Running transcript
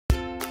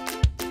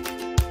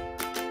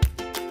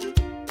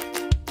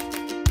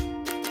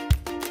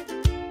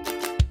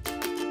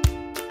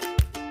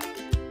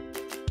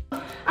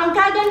Ang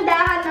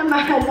kagandahan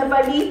naman na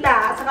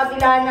balita sa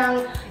kabila ng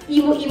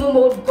emo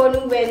mode ko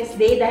nung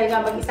Wednesday dahil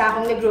nga mag-isa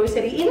akong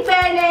nag-grocery. In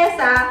fairness,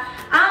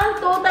 ang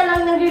total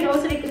lang ng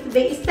grocery ko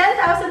today is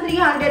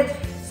 10,300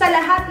 sa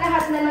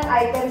lahat-lahat na ng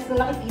items na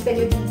nakikita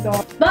nyo dito.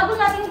 Bago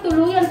natin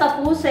tuluyan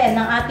tapusin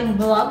ang ating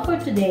vlog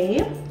for today,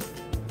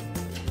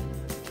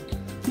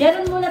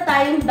 meron muna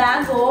tayong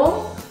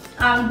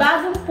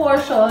bagong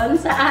portion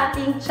sa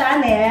ating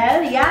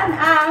channel. Yan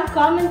ang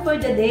comment for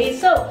the day.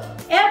 So,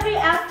 every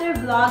after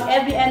vlog,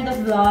 every end of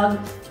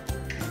vlog,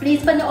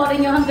 please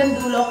panoorin nyo hanggang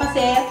dulo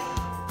kasi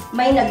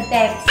may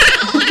nag-text.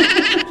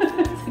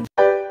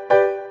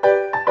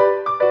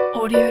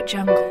 Audio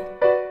Jungle.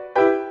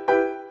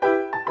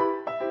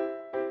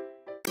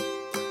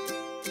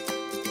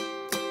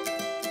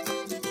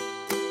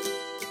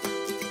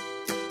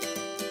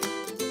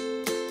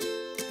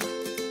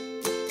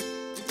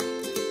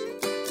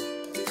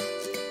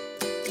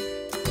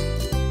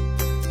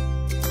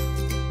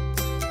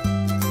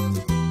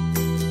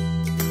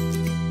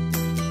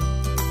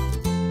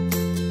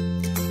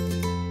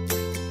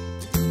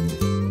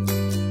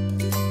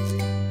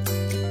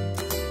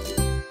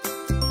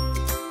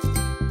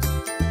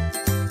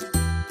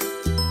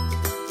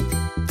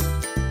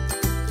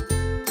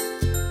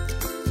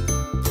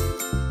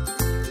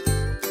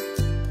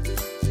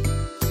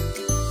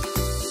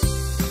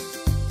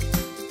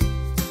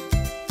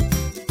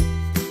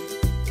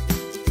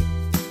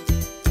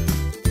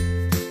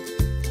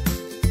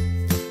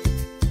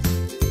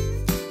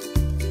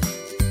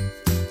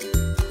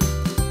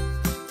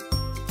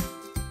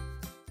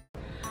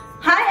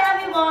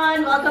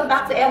 Welcome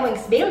back to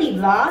Emoinkz Bailey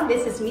Vlog.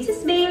 This is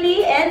Mrs.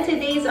 Bailey and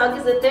today is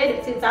August the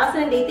 3rd of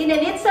 2018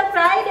 and it's a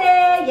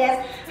Friday! Yes!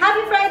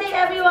 Happy Friday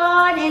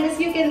everyone! And as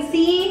you can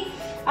see,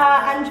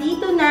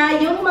 andito na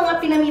yung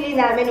mga pinamili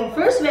namin ng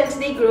first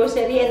Wednesday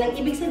grocery and ang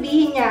ibig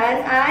sabihin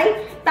yan ay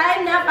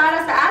time na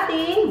para sa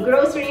ating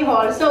grocery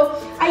haul. So,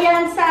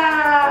 ayan,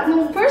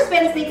 nung first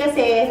Wednesday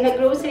kasi,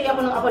 nag-grocery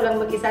ako nung ako lang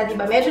mag-isa,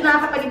 diba? Medyo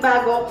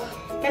nakakapanibago.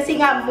 Kasi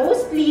nga,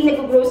 mostly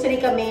nag-grocery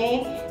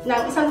kami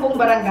ng isang buong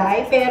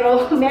barangay.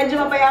 Pero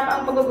medyo mapayapa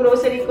ang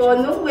pag-grocery ko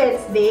nung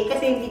Wednesday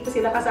kasi hindi ko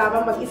sila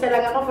kasama. Mag-isa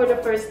lang ako for the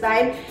first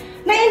time.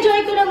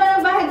 Na-enjoy ko naman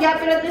ang bahagya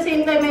pero at the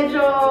same time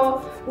medyo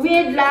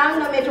weird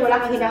lang na medyo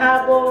wala kang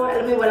hinahabol.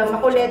 Alam mo, walang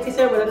makulit. Si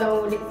sir, walang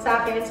nangungulit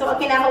sa akin. So, ang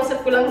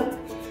kinakausap ko lang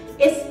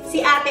is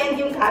si ate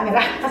and yung camera.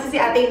 Kasi si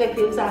ate yung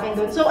nag-film sa akin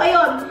doon. So,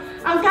 ayun.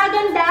 Ang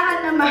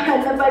kagandahan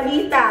naman na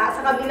balita sa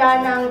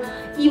kabila ng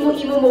emo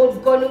mode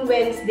ko nung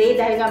Wednesday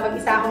dahil nga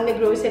mag-isa akong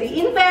nag-grocery.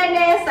 In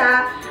fairness,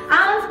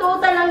 ang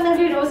total lang ng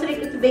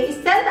grocery ko today is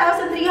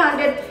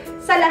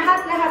 10,300 sa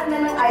lahat-lahat na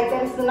ng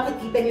items na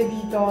nakikita nyo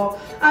dito.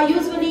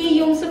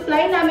 Usually, yung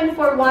supply namin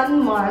for 1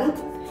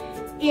 month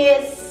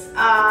is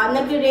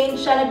nag-range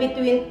siya na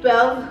between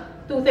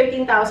 12 to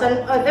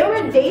 13,000. There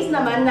were days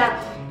naman na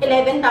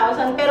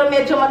 11,000 pero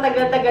medyo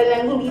matagal-tagal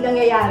lang hindi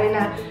nangyayari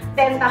na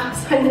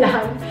 10,000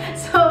 lang.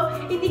 So,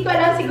 hindi ko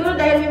alam siguro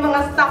dahil may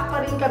mga stock pa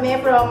rin kami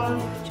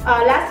from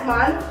last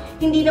month.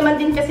 Hindi naman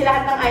din kasi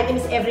lahat ng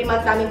items every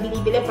month namin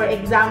binibili. For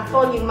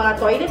example, yung mga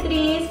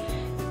toiletries,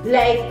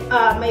 like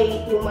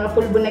may yung mga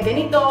pulbo na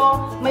ganito,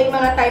 may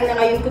mga time na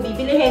ngayon ko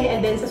bibilihin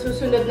and then sa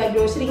susunod na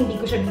grocery hindi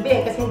ko siya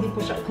bibilihin kasi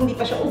hindi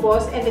pa siya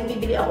ubos and then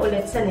bibili ako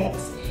ulit sa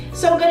next.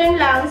 So, ganun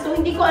lang. So,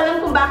 hindi ko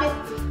alam kung bakit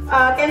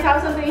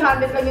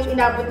 10,300 lang yung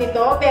inabot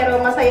nito, pero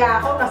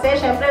masaya ako kasi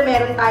syempre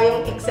meron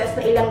tayong excess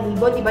na ilang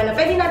libo, diba, na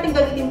pwede natin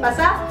gamitin pa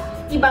sa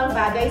ibang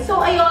bagay.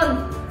 So,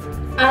 ayun,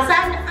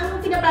 ang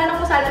pinaplano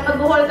ko sana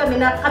mag-haul kami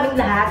na kaming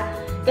lahat.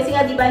 Kasi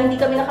nga, diba, hindi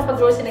kami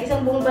nakapag-grocery na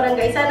isang buong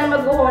barangay. Sana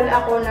mag-haul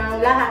ako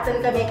ng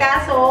lahatan kami.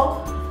 Kaso,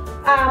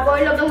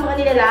 borlog ang mga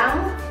nilalang.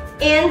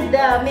 And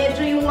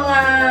medyo yung mga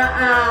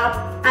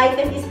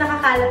item is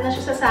nakakalat na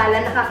siya sa sala,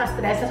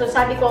 nakaka-stress. So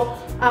sabi ko,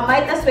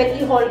 might as well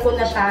i-haul ko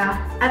na siya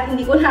at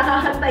hindi ko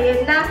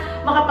nakakantayin na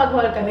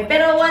makapag-haul kami.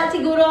 Pero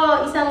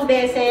siguro isang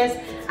beses,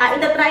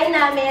 itatry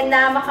namin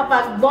na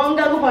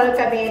makapag-bonggang haul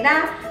kami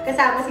na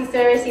kasama si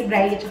Sir, si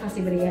Bri, at si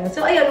Brielle.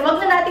 So ayun,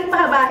 wag na nating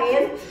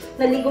pahabain.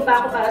 Naligo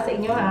pa ako para sa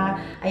inyo ha.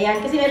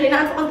 Ayan, kasi medyo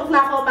naantok-antok na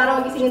ako para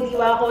magising yung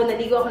diwa ko.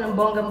 Naligo ako ng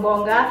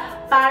bonggang-bongga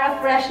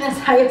para fresh na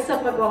tayo sa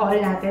pag-haul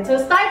natin.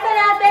 So start na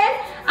natin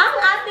ang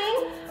ating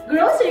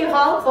grocery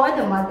haul for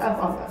the month of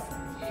August.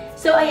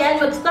 So, ayan,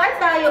 mag-start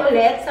tayo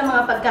ulit sa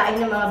mga pagkain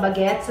ng mga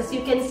bagets. As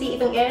you can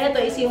see, itong area na to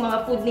is yung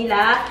mga food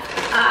nila.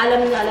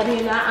 Alam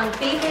nyo na, ang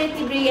favorite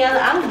ni Brielle,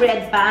 ang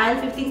bread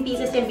pan. 15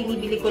 pieces yung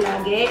binibili ko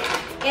lagi.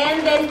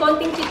 And then,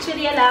 konting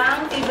chichirya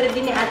lang. Favorite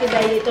din ni Ate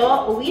dahil ito,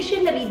 Wish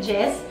and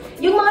Ridges.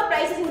 Yung mga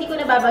prices hindi ko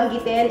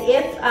nababanggitin.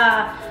 If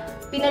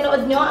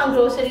pinanood nyo ang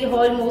grocery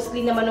haul,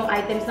 mostly naman ng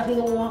items na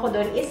kinukuha ko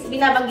doon is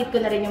binabanggit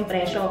ko na rin yung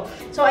presyo.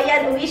 So,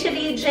 ayan, Wish and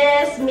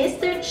Ridges,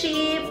 Mr.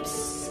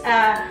 Chips,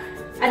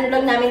 ano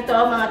lang namin to,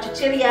 mga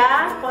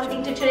chichirya,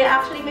 konting chichirya.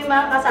 Actually, may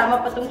mga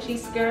kasama pa tong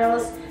cheese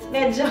curls.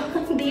 Medyo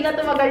hindi na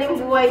tumagal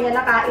yung buhay niya,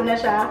 nakain na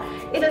siya.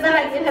 Ito na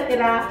lang yung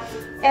natira.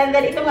 And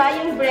then, ito nga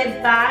yung bread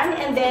pan.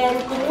 And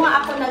then,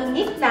 kumuha ako ng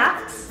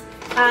knickknacks.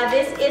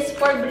 This is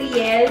for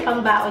Brielle,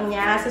 pangbaon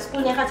niya. Sa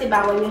school niya kasi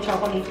bawal yung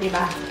chocolate,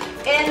 diba?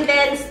 And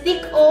then,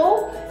 Stick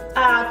O,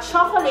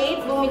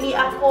 chocolate. Bumili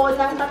ako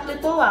ng tatlo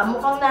to,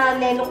 Mukhang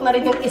nanenok na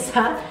rin yung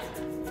isa.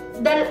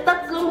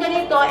 Tatlong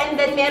ganito, and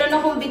then meron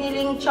akong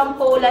biniling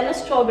champola na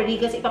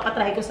strawberry kasi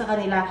ipapatry ko sa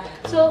kanila.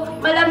 So,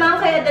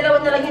 malamang kaya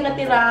dalawa na lang yung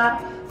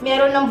natira.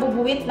 Meron ng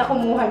bubuwit na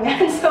kumuha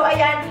niyan. So,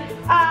 ayan.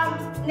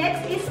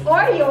 Next is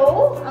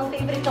Oreo. Ang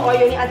favorite na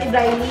Oreo ni Ate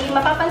Briley.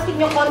 Mapapansin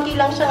nyo, konti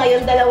lang siya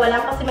ngayon. Dalawa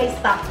lang kasi may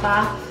stock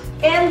pa.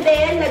 And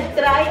then,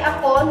 nag-try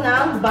ako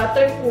ng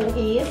butter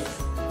cookies.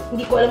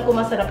 Hindi ko alam kung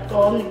masarap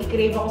to.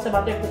 Nag-crave ako sa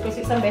butter cookies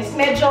isang beses.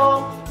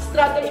 Medyo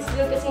struggle is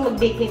real kasi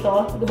mag-bake nito.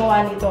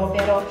 Gumawa nito.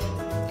 Pero,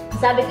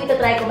 sabi ko,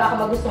 ito-try ko baka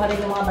magustuhan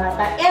rin ng mga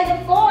bata. And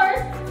of course,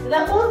 the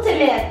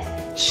ultimate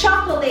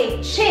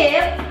chocolate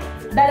chip.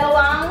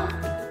 Dalawang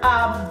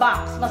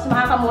box. Mas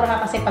makakamura ka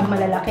kasi pag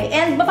malalaki.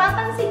 And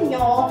mapapansin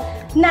nyo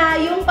na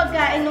yung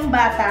pagkain ng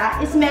bata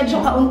is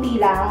medyo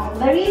kaunti lang.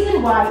 The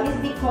reason why is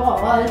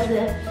because,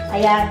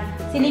 ayan,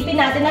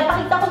 silipin natin.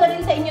 Napakita ko na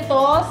rin sa inyo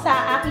to sa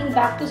aking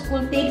back to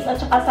school tips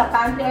at saka sa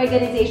pantry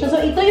organization. So,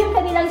 ito yung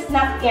kanilang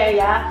snack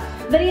area.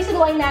 The reason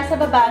why nasa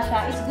baba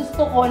siya is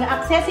gusto ko na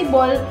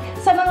accessible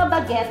sa mga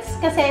bagets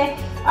kasi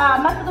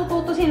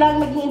matututo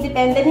silang maging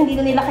independent. Hindi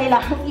na nila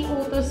kailangang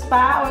iutos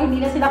pa o hindi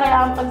na sila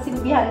kailangang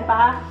pagsilbihan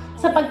pa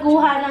sa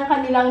pagkuha ng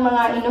kanilang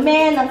mga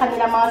inumin, ng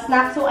kanilang mga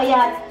snacks. So,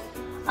 ayan.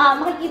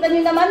 Makikita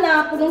nyo naman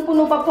na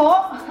punong-puno pa po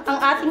ang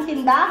ating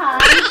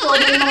tindahan. So,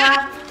 may mga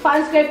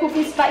fan square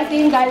cookies pa. Ito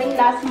yung galing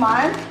last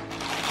month.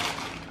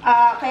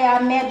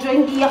 Kaya medyo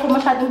hindi ako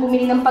masyadong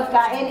bumili ng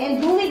pagkain. And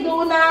Dewey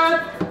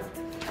Donut.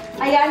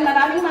 Ayan,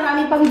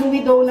 maraming pang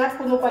Dewey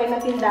Donut. Puno pa rin ang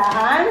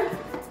tindahan.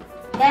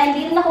 Kaya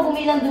hindi rin ako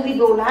bumili ng Dewey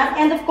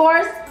Donut. And of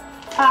course,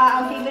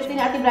 ang favorite din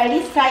ni Ate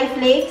Briley, Sky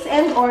Flakes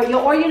and Oreo.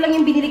 Oreo lang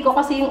yung binili ko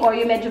kasi yung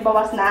Oreo medyo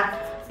bawas na.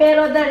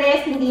 Pero the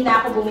rest, hindi na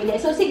ako bumili.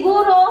 So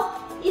siguro,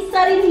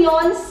 isa rin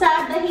yon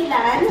sa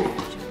dahilan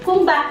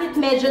kung bakit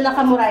medyo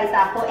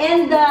nakamurayta ako.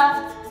 And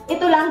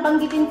ito lang,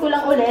 banggitin ko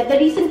lang ulit. The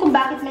reason kung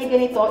bakit may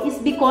ganito is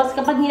because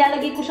kapag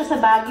nilalagay ko siya sa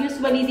bag,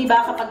 usually, di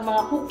ba, kapag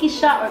mga cookies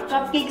siya or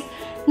cupcakes,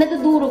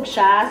 natudurog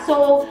siya.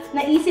 So,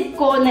 naisip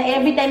ko na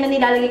every time na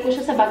nilalagay ko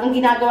siya sa bag, ang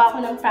ginagawa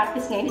ko ng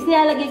practice ngayon is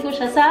nilalagay ko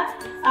siya sa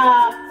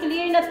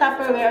clear na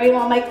Tupperware,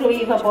 yung mga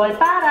microwavable,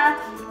 para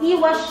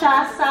iwas siya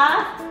sa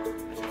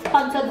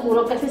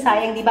pagkadurog kasi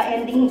sayang, di ba,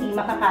 ending hindi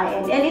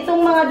makakain. And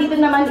itong mga dito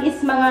naman is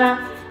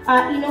mga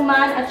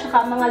inuman at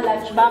saka mga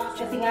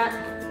lunchbox kasi nga,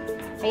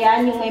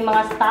 ayan, yung may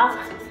mga stock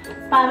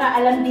para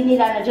alam din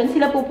nila na dyan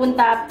sila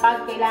pupunta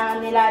pag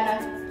kailangan nila ng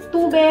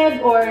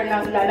tubig or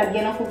nang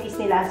ilalagyan ng cookies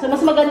nila. So,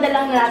 mas maganda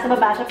lang na nasa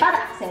baba siya para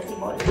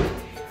accessible.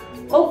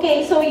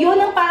 Okay, so yun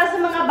ang para sa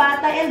mga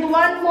bata. And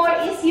one more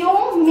is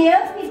yung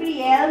milk ni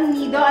Brielle,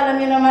 Nido. Alam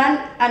nyo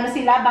naman, ano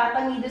sila,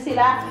 batang Nido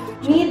sila.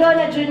 Nido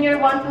na Junior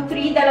 1, 2,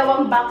 3,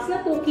 dalawang box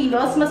na 2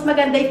 kilos. Mas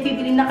maganda if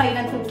bibili na kayo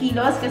ng 2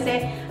 kilos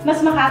kasi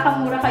mas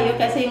makakamura kayo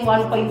kasi yung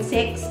 1.6.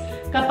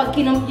 Kapag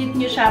kinompute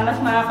nyo siya, mas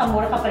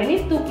makakamura ka pa rin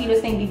if 2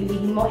 kilos na yung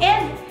bibilihin mo.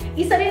 And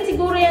isa rin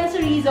siguro yan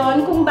sa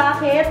reason kung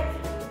bakit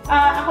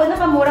ako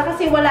nakamura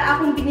kasi wala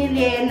akong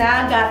binili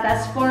na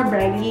gatas for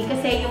Briley.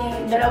 Kasi yung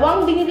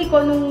dalawang binili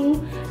ko nung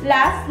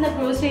last na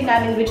grocery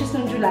namin, which is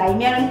nung July,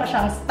 meron pa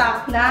siyang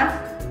stock na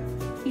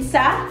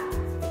isa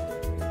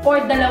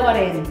or dalawa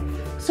rin.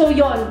 So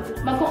yun,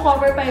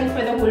 magko-cover pa yun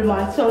for the whole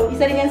month. So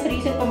isa rin yan sa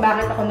reason kung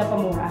bakit ako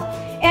napamura.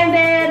 And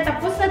then,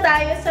 tapos na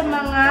tayo sa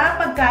mga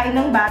pagkain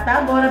ng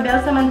bata. Bora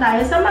bells naman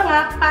tayo sa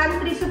mga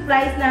pantry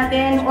supplies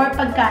natin or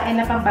pagkain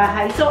na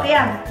pambahay. So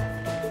ayan,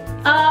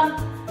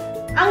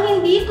 ang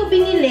hindi ko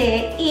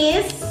binili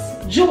is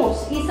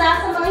juice. Isa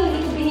sa mga hindi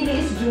ko binili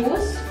is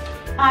juice.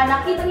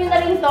 Nakita nyo na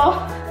rin to.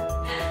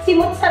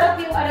 Simut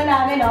sarap yung ano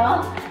namin,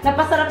 no?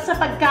 Napasarap sa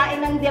pagkain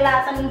ng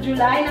dilata ng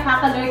July.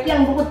 Nakakalurky.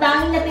 Ang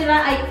bukutangin na tira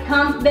ay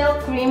Campbell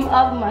Cream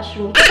of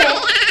Mushroom. Kasi,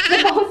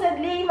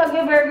 supposedly,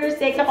 mag-burger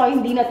steak ako.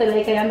 Hindi na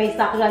tuloy, kaya may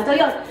stock lang. So,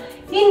 yun.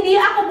 Hindi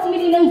ako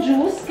bumili ng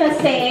juice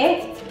kasi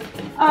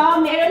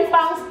meron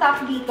pang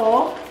stock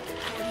dito.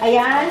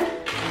 Ayan.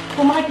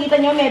 Kung makikita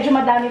nyo, medyo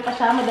madami pa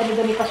siya.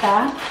 Madami-dami pa siya.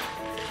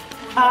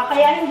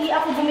 Kaya hindi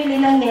ako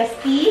bumili ng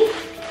Nestea.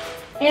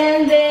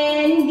 And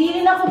then, hindi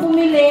rin ako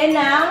bumili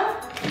ng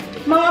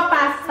mga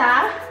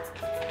pasta.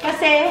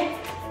 Kasi,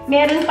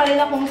 meron pa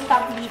rin akong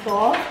stock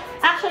dito.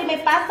 Actually,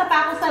 may pasta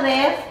pa ako sa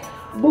ref.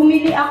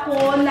 Bumili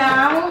ako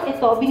ng,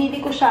 ito,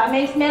 binili ko siya.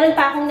 Meron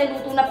pa akong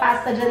naluto na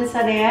pasta dyan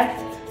sa ref.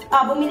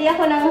 Bumili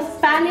ako ng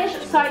Spanish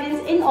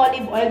sardines in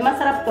olive oil.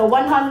 Masarap to.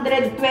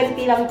 120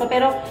 lang to.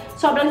 Pero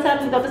sobrang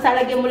sarap nito. Tapos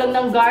lalagyan mo lang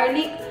ng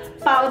garlic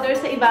powder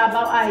sa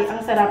ibabaw. Ay,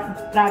 ang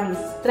sarap.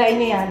 Promise. Try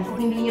nyo yan. Kung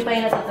hindi nyo pa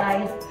yun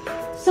natatry.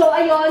 So,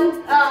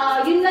 ayun.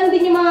 Yun lang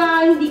din yung mga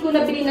hindi ko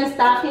nabili ng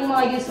stock. Yung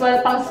mga usual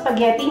pang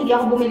spaghetti. Hindi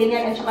ako bumili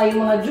niyan. At saka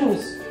yung mga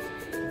juice.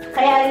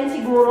 Kaya rin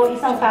siguro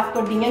isang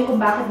factor din yan kung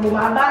bakit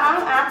bumaba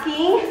ang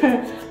aking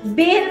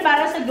bill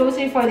para sa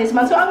grocery for this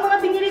month. So, ang mga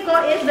binili ko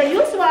is the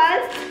usual,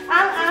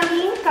 ang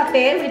aming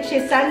kape, which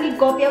is Sanlig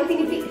Coffee, ang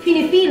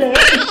pinipili.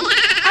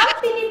 Ang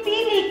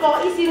pinipili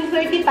ko is yung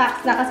 30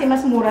 packs na kasi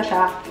mas mura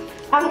siya.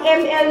 Ang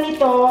ml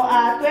nito,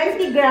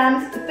 20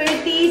 grams,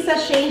 30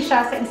 sachet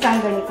siya sa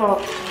isang ganito.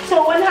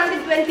 So,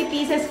 120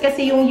 pieces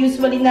kasi yung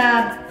usually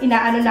na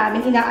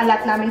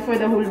inaalat namin for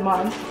the whole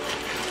month.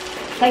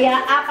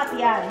 Kaya, 4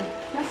 yan.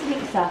 Nasaan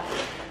yung isa?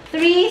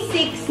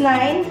 3, 6,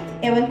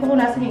 9. Ewan ko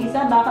kung nasaan yung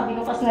isa. Baka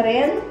binukas na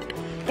rin.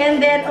 And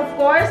then, of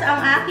course,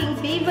 ang aking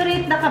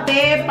favorite na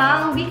kape,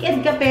 pang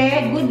weekend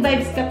kape, Good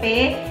Vibes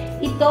kape.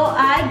 Ito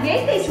ay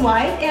Great Taste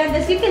White. And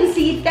as you can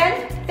see,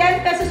 10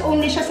 pesos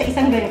only siya sa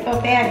isang ganito.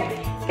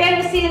 10.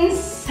 Pero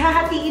since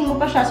hahatiin mo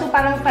pa siya, so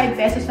parang 5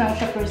 pesos lang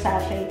siya per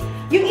sachet.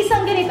 Yung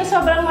isang ganito,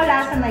 sobrang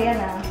malasa na yan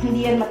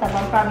Hindi yan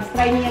matabang. Promise,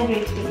 try niyo yung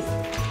Great Taste.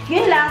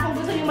 Yun lang, kung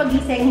gusto niyo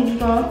magising, hindi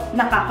to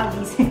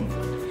nakakagising.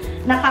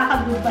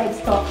 Nakaka-good vibes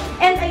to.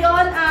 And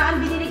ayun, ang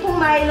binili kong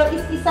Milo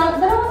is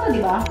isang, dalawa to, di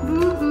ba?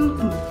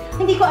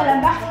 Hindi ko alam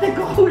bakit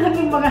nagkukulang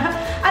yung mga,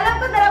 alam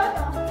ko dalawa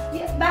to.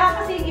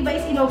 Baka kasi yung iba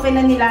is inopen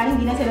na nila,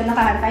 hindi na sila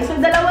nakahantay. So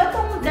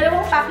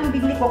dalawang packing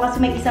bigli ko kasi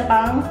may isa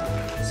pang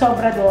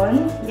sobra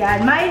doon.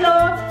 Yan,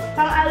 Milo,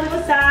 pang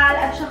almusal,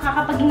 at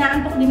saka kapag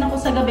inaantok din ako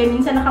sa gabi,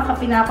 minsan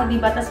nakakape na ako,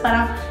 diba? Tapos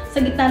parang sa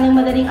gitna ng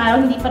madaling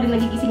araw, hindi pa rin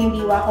nagigising yung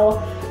diwa ko.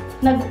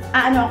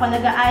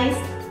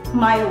 Nag-iced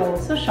Milo.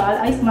 Social,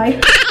 iced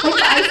Milo.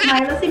 Iced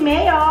Milo si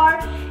Mayor.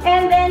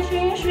 And then,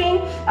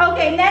 shrink.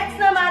 Okay, next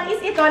naman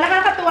is ito.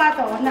 Nakakatuwa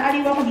to.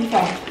 Naaliw ako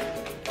dito.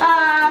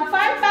 5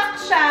 pack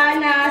siya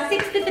na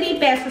 63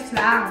 pesos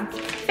lang.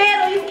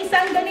 Pero yung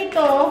isang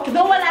ganito,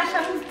 though wala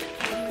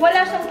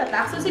siyang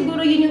tatak. So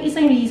siguro yun yung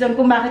isang reason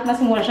kung bakit mas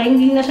mura siya.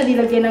 Hindi na siya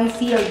nilagyan ng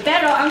seal.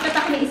 Pero ang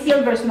tatak niya is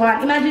seal verse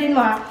 1. Imagine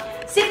mo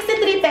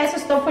 63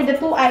 pesos to for the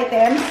 2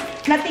 items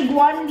na tig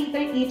 1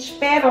 liter each.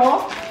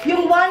 Pero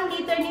yung 1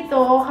 liter nito,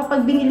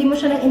 kapag binili mo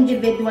siya ng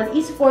individual,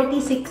 is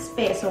 46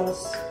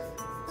 pesos.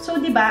 So,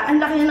 diba, ang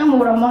laki na ng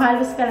mura mo,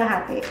 halos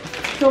kalahati.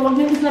 So, wag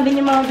nyo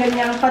isnabin yung mga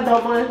ganyang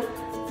pa-double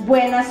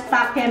buenas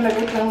pack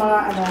merit ng mga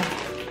ano.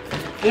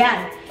 Yan.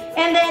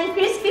 And then,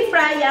 crispy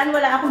fry yan.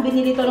 Wala akong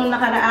binili to nung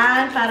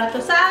nakaraan. Para to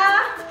sa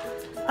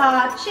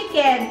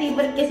chicken.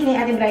 Favorite kasi ni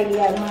Ate Briley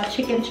yan. Mga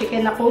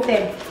chicken na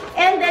coated.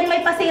 And then,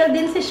 may pa-sale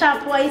din si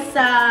Shopwise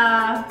sa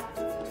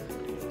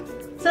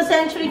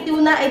Century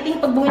Tuna. I think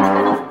pag bumili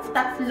ka ng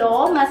 3,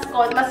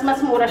 mas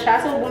mura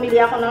siya. So,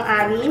 bumili ako ng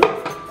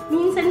 6.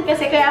 Minsan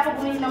kasi kaya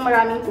ako bumili ng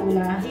maraming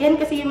tuna. Yan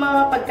kasi yung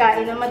mga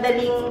pagkain na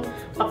madaling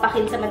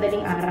papakin sa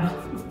madaling araw.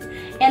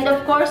 And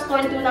of course,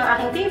 corn tuna ang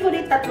aking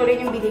favorite. 3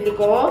 rin yung binili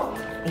ko.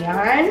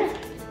 Ayan.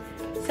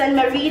 San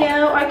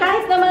Marino, or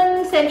kahit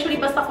naman Century,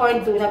 basta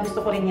corn tuna,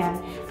 gusto ko rin yan.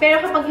 Pero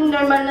kapag yung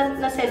normal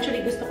na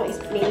Century, gusto ko is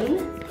plain.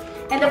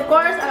 And of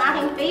course, ang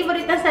aking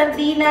favorite na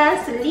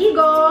sardinas,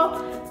 Ligo.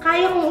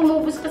 Kaya kong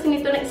umubos kasi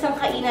nito na isang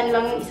kainan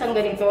lang yung isang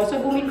ganito.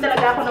 So, bumili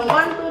talaga ako ng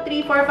 1,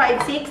 2, 3, 4,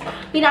 5,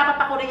 6.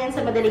 Pinapapa ko rin yan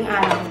sa madaling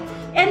araw.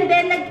 And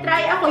then,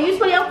 nag-try ako.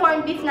 Usually, ang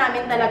corned beef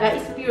namin talaga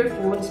is Pure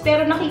Foods.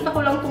 Pero nakita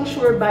ko lang tong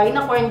Sure Buy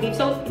na corned beef.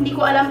 So, hindi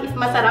ko alam if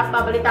masarap.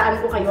 Babalitaan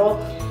ko kayo.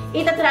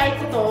 Itatry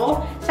ko to.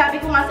 Sabi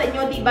ko nga sa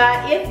inyo,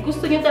 diba, if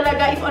gusto nyo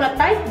talaga, if on a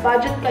tight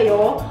budget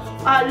kayo,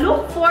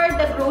 look for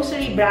the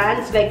grocery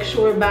brands like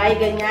Sure Buy,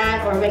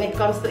 ganyan. Or when it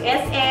comes to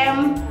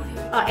SM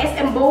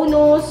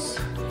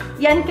Bonus.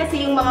 Yan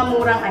kasi yung mga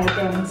murang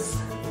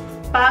items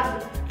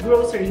pag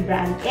grocery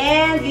brand.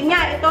 And yun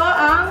nga, ito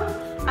ang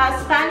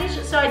Spanish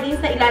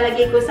sardines na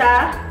ilalagay ko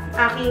sa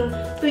aking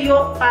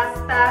tuyo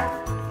pasta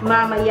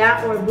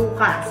mamaya or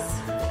bukas.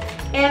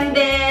 And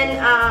then,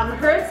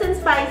 herbs and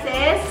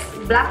spices,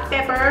 black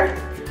pepper.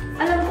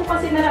 Alam ko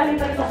kasi marami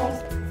pa ito kung...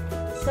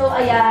 So,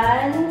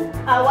 ayan.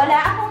 Wala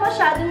akong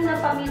masyadong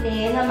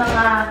napamili ng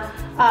mga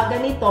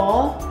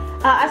ganito.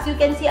 As you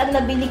can see, ang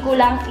nabili ko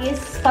lang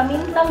is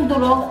pamintang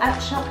durog at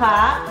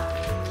saka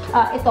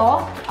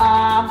ito,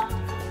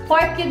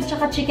 pork cubes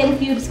tsaka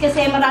chicken cubes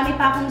kasi marami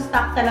pa akong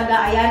stock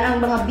talaga. Ayan, ang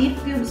mga beef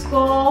cubes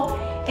ko.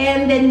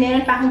 And then,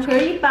 meron pa akong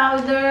curry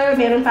powder.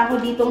 Meron pa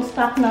ako ditong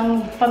stock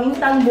ng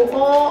pamintang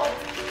buo,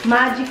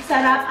 magic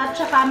sarap, at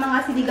saka mga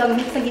sinigang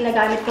mix na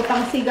ginagamit ko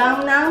pang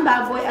sigang ng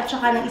baboy at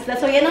saka ng isla.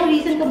 So, yan ang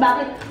reason kung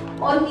bakit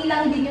only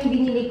lang din yung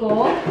binili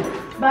ko.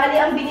 Bali,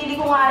 ang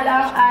binili ko nga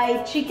lang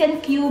ay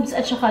chicken cubes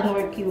at saka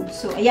nor cubes.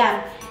 So,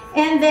 ayan.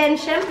 And then,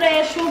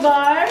 syempre,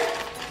 sugar.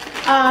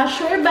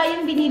 Sure Buy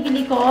yung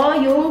binibili ko,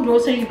 yung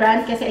grocery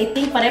brand. Kasi I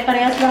think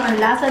pare-parehas lang ang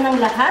lasa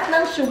ng lahat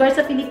ng sugar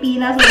sa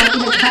Pilipinas. Walang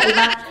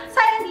pinagkaiba.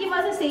 Sayang hindi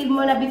masasave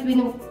mo na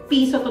between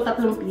piso to 3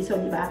 piso,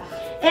 di ba?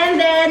 And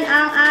then,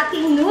 ang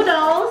ating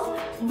noodles.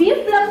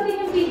 Beef lang din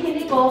yung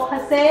binili ko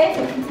kasi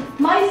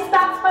may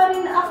stock pa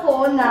rin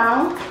ako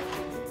ng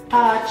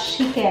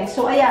chicken.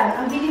 So,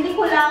 ayan. Ang binili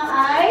ko lang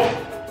ay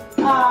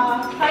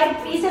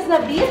 5 pieces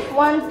na beef.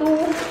 1,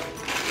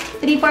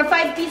 2, 3, 4,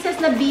 5 pieces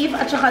na beef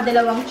at saka 2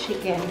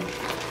 chicken.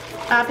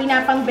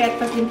 Pinapang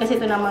breakfast din kasi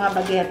ito ng mga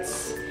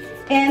bagets.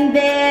 And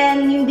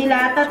then, yung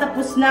dilata,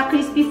 tapos na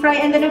crispy fry.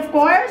 And then, of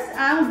course,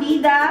 ang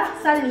bida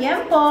sa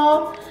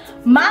liempo.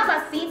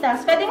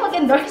 Mamacitas. Pwede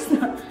mag-endorse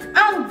na.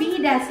 Ang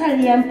bida sa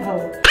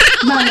liempo.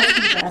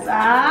 Mamasitas.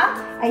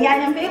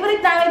 Ayan, yung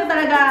favorite namin ito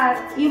talaga,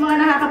 yung mga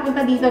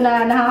nakakapunta dito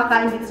na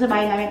nakakakain dito sa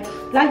bahay namin.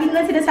 Lagi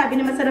nila sinasabi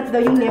na masarap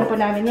daw yung lempo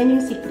namin. Yan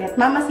yung secret.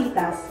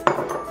 Mamasitas.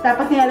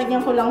 Tapos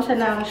nilalagyan ko lang siya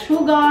ng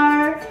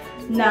sugar,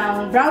 ng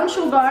brown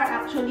sugar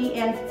actually,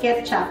 and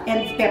ketchup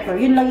and pepper.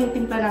 Yun lang yung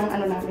timpla ng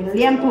ano namin,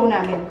 lempo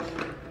namin.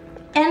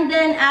 And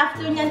then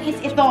after nyan is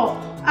ito,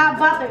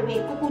 butter.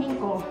 Wait, kukunin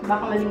ko.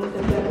 Baka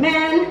malimutan ko.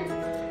 Man,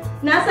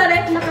 nasa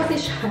ref na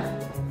kasi siya.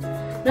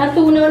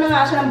 Natunaw na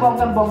nga siya ng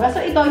bonggang-bongga.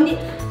 So ito,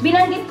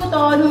 binanggit ko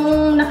to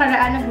nung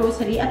nakaraan na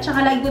grocery at saka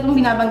lagi ko itong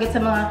binabanggit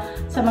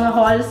sa mga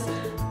hauls.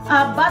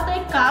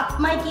 Butter cup,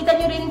 makikita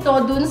nyo rin to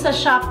dun sa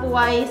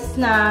Shopwise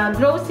na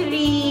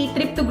grocery,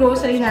 trip to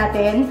grocery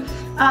natin.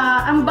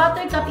 Ang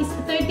butter cup is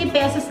 30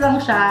 pesos lang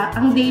siya.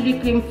 Ang dairy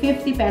cream,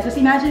 50 pesos.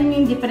 Imagine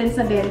nyo yung difference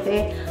na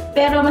 20.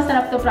 Pero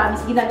masarap to,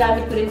 promise.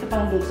 Ginagamit ko rin sa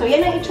pang-bake. So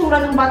yan ang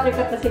itsura ng butter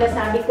cup na sila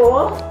sabi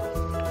ko.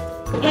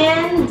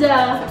 And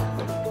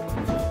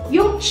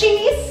yung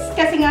cheese,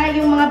 kasi nga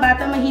yung mga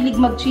bata mahilig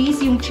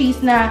mag-cheese, yung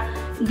cheese na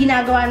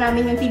ginagawa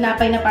namin yung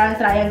tinapay na parang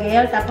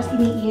triangle, tapos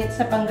iniinit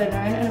sa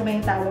pangganon. Ano ba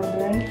yung tawag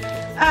doon?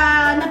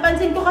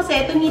 Napansin ko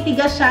kasi,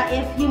 tumitigas siya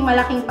if yung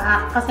malaking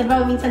paak. Kasi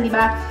ba, minsan, di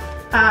ba,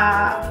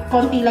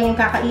 konti lang yung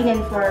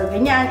kakainin for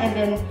ganyan, and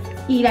then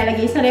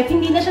ilalagay sa ref,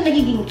 hindi na siya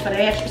nagiging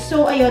fresh.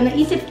 So, ayun,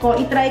 naisip ko,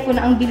 itry ko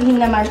na ang bilhin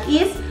naman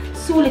is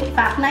sulit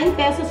pack. 9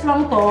 pesos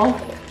lang to.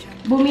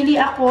 Bumili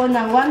ako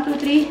ng 1,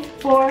 2, 3,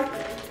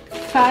 4,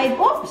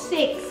 5,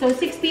 6. So,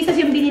 6 pieces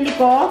yung binili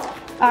ko.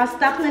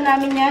 Stock na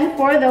namin yan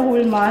for the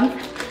whole month.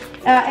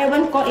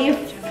 Ewan ko if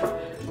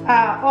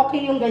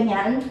okay yung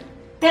ganyan.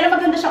 Pero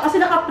maganda siya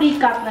kasi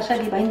naka-pre-cut na siya,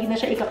 diba? Hindi na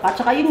siya ika-cut.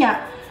 Tsaka yun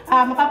nga,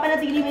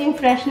 mapapanatili mo yung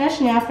freshness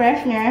niya,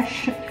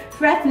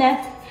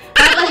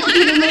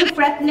 mapapanatili mo yung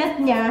freshness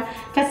niya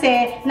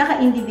kasi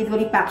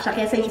naka-individually pack siya.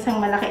 Kaya sa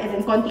isang malaki, and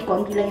then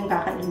konti-konti lang yung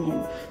kakainin.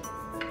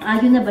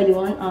 Yun na ba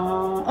yun?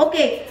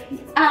 Okay.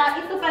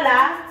 Ito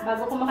pala,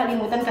 bago ko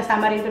makalimutan,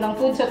 kasama rin ito ng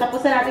food. So,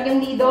 tapos na natin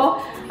yung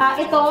nido.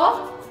 Ito,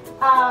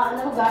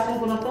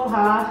 nahugasan ko na to,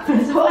 ha?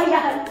 So,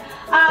 ayan.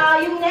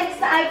 Yung next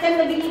na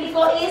item na binili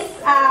ko is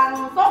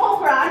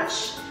Coco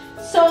Crunch.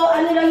 So,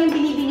 ano lang yung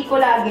binibili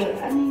ko lagi?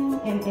 Ano yung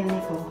ml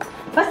nito?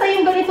 Basta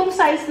yung ganitong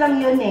size lang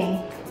yun,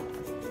 eh.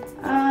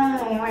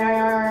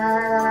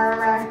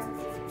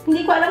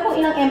 Hindi ko alam kung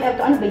ilang ml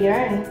to. Ano ba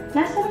yan?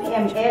 Nasa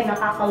ml?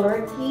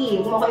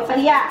 Nakaka-lurky. Huwag mo ko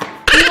ipahiya.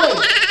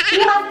 Anyway,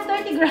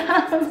 330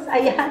 grams.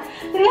 Ayan.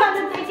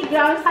 330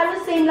 grams.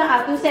 Halos same lang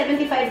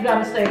 275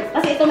 grams to.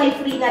 Kasi ito may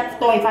free na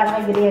toy para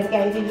kay Gabriel.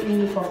 Kaya ito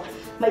yung ko.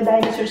 May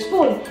dinosaur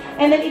spoon.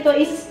 And then ito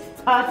is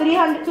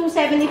 275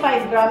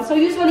 grams. So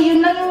usually yun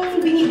lang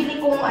yung binibili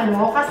kong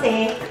ano.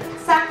 Kasi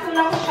sakto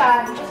lang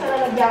siya dito sa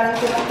lalagyanan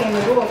ko ng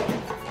kenro.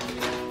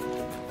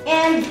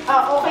 And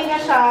okay na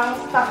siyang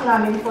stock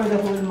namin for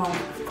the whole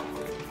month.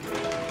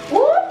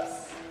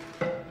 Oops!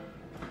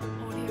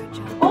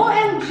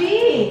 OMG!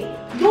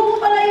 Doon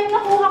pala yung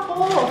nakuha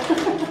ko.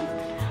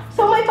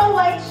 So, may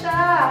pa-white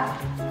siya.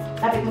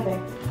 Lapit mo ba?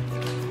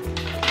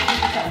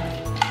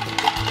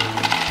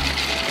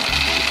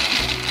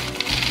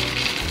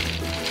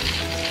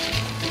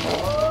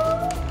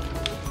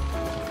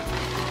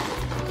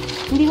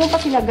 Hindi mo pa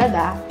sinagad,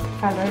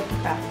 color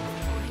ka.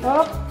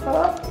 Hop,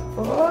 hop,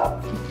 hop.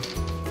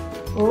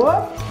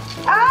 Hop.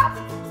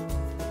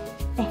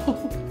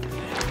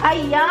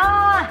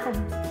 Ayan!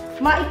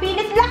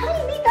 Maipilit lang,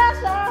 hindi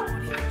kasha.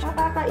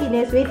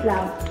 Nakakainis. Wait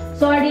lang.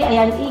 Sorry,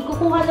 ayan.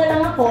 Ikukuha na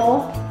lang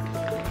ako.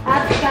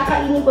 At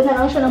kakainin ko na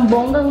lang siya ng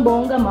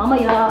bonggang-bongga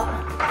mamaya.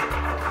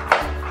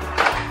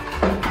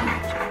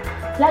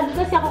 Lagi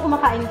kasi ako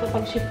kumakain ito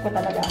pag shift ko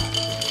talaga.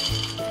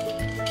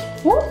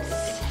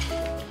 Whoops!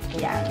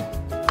 Ayan.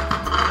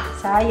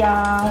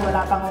 Sayang.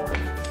 Wala pang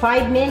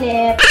 5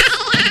 minutes.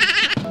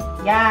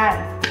 Yan.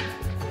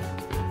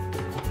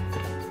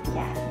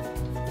 Yan.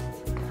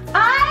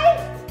 Ay!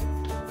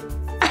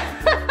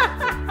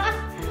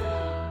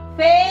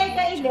 Fake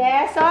kay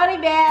Besh.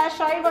 Sorry, Besh.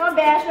 Sorry mga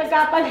Besh.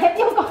 Nagkapalit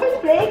yung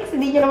cornflakes.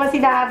 Hindi nyo naman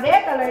sinabi.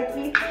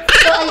 Talarky.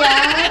 So,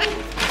 ayan.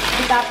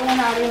 Itapon na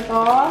natin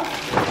ito.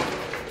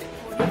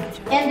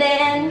 And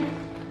then,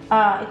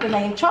 ito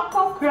na yung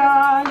Choco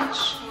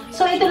Crunch.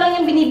 So, ito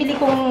lang yung binibili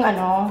kong,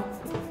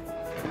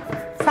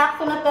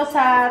 sakto na to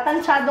sa,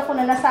 tansyado ko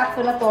na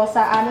nasakto na to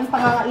sa aming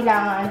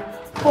pangangailangan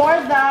for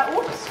the,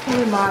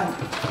 full month.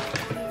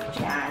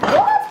 Yan.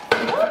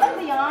 Ano ba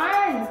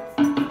yan?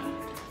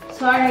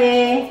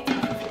 Sorry.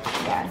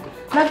 Yan.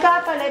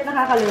 Nagkapalit,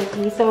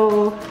 nakakalurky.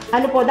 So,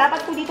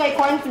 dapat po dito ay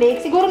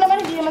cornflakes. Siguro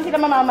naman hindi naman sila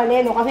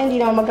mamamali, no? Kasi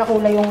hindi naman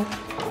magkakulay yung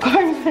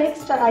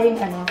cornflakes tsaka yung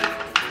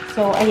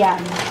So,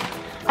 ayan.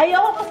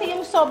 Ayoko kasi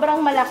yung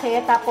sobrang malaki,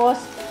 tapos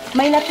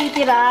may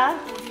natitira.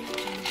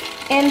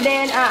 And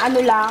then,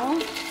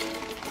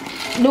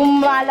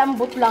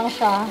 lumalambot lang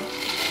siya.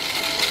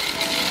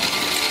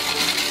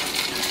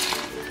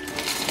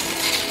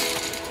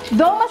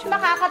 Though, mas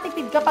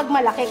makakatipid kapag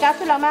malaki.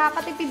 Kaso lang,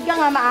 makakatipid ka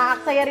nga,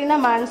 maaaksaya rin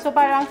naman. So,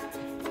 parang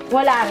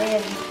wala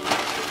rin.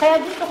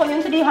 Kaya gusto ko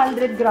yung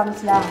 300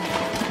 grams lang.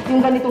 Yung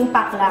ganitong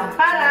pack lang.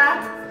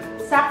 Para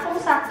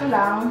saktong-sakto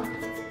lang.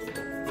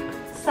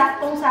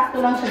 Saktong-sakto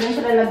lang siya din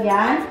sa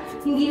lalagyan.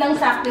 Hindi lang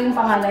sakto yung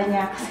pangalan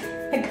niya.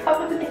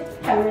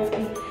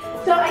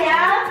 So,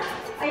 ayan.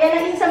 Ayan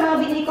ang isa sa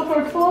mga binili ko for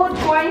food,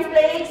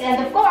 cornflakes.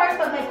 And of course,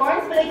 pag may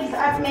cornflakes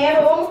at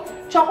merong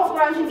Choco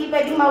Crunch, hindi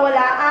pwedeng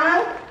mawala ang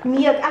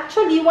milk.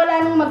 Actually,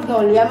 wala nung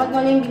Magnolia.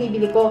 Magnolia yung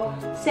binibili ko.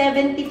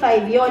 75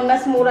 yon.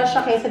 Mas mura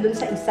siya kaysa dun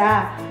sa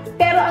isa.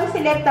 Pero ang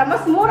Selecta,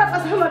 mas mura pa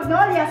sa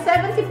Magnolia.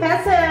 70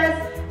 pesos.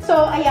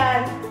 So,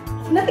 ayan.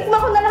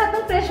 Natikman ko na lahat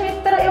ng presyo.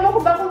 Pero ewan ko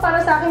ba kung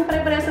para sa akin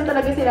pare-pareso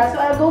talaga sila. So,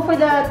 I'll go for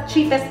the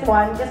cheapest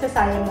one. Kasi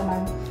sayang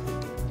naman.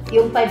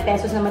 Yung 5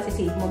 pesos na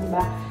masisave mo,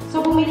 diba? So,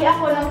 bumili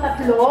ako ng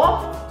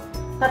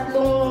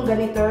tatlong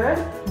ganito.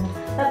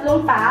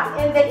 Tatlong pack.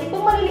 And then,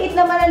 itong maliliit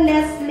naman na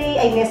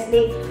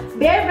Nestle,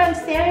 Bear Brand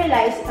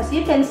Sterilized. As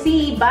you can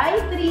see, buy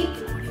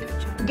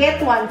 3, get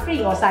 1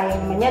 free. O,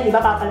 sayang naman yan.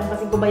 Diba?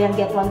 Papalampasin ko ba yung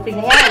get 1 free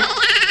na yan?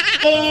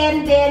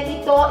 And then,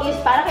 ito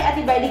is para kay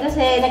Ate Barley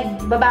kasi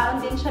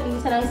nagbabaon din siya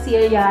minsan ng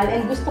cereal.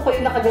 And gusto ko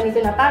yung nakaganito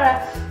na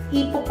para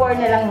ipo-pour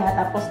na lang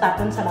niya tapos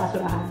tapon sa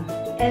basurahan.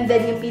 And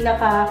then, yung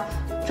pinaka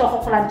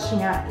Choco Crunch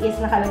niya is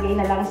nakalagay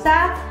na lang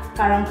sa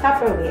parang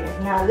Tupperware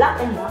na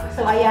lock and lock.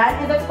 So, ayan.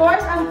 And of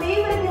course, ang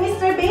favorite ni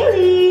Mr.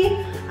 Bailey,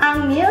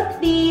 ang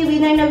milk tea.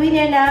 Winner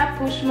na.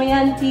 Push mo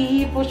yan,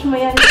 tea. Push mo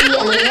yan, tea.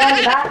 Alam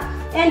niya, diba?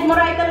 And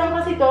Moraita lang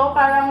kasi to.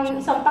 Parang yung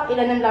isang pack,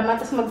 ilan ng laman,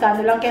 tapos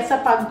magkano lang. Kesa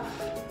pag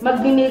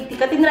mag-milk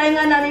tea. Katinry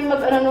nga namin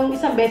nung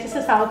isang beses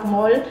sa South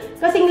Mall.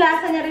 Kasing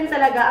lasa niya rin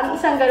talaga. Ang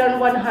isang galon,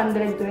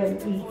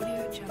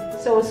 120.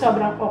 So,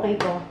 sobrang okay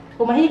to.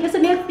 Kung mahilig ka sa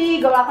milk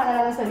tea, gawa ka na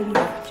lang ng sarili.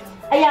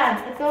 Ayan,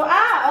 ito,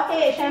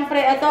 okay,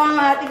 syempre, ito ang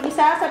ating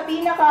isa sa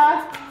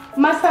pinaka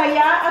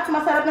masaya at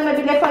masarap na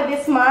nabili for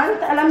this month.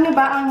 Alam niyo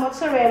ba, ang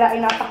mozzarella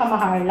ay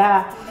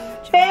napakamahala.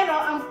 Pero,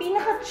 ang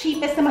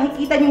pinaka-cheapest na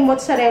makikita niyong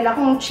mozzarella,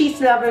 kung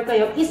cheese lover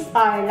kayo, is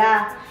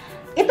Arla.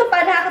 Ito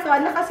pa,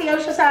 nakakatuwa, nakasale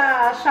siya sa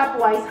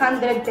Shopwise,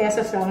 100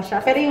 pesos lang siya.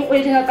 Pero yung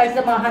original price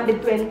na mga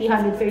 120,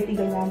 130,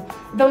 ganyan.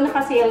 Daw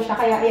nakasale siya,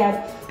 kaya ayan.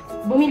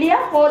 Bumili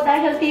ako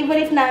dahil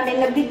favorite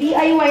namin,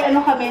 nagdi-DIY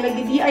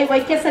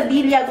nagdi-DIY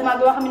quesadilla,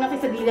 gumagawa kami ng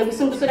quesadilla,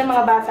 gusto ng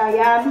mga bata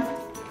yan.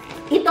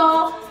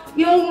 Ito,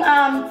 yung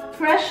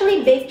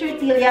freshly baked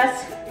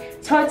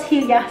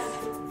tortillas.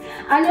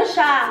 Ano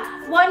siya,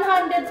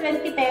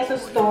 120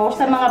 pesos to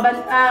sa mga,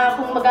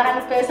 kung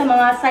maghahanap kayo sa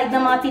mga side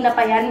ng mga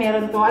tinapayan,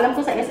 meron to. Alam ko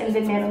sa SM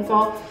din meron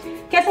to.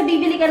 Kaya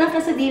bibili ka ng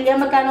quesadilla,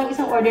 magkano ang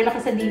isang order na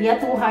quesadilla?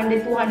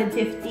 200,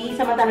 250.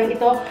 Samantalang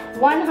ito,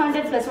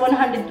 100 plus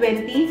 120,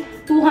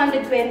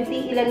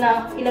 220.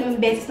 Ilang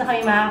beses na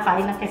kami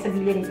makakain ng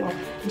quesadilla nito.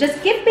 Just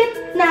keep it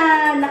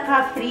na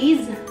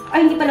naka-freeze.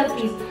 Ay, hindi pala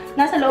freeze.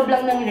 Nasa loob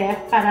lang ng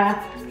ref para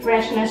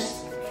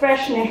freshness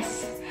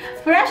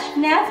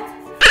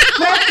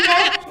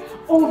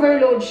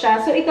overload siya.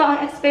 So, ito,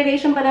 ang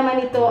expiration pa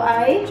naman nito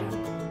ay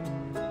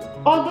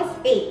August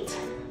 8.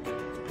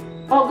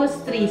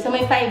 August 3. So,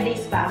 may 5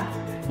 days pa.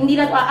 Hindi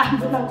na ito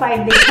aabot ng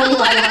 5 days.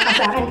 Maniwala ka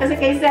sa akin. Kasi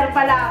kay Sir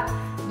pala,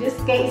 just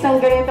kay isang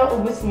ganito,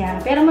 ubos niya.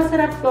 Pero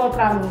masarap to,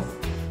 promise.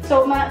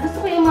 So, gusto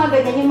ko yung mga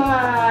ganyan. Yung mga,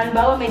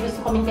 halimbawa, may gusto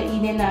kaming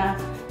kainin na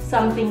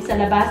something sa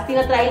labas.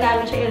 Tinatry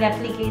namin siya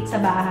i-replicate sa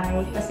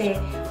bahay. Kasi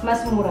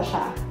mas mura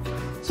siya.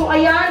 So,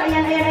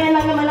 ayan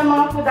lang naman ang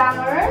mga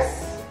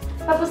foodangers.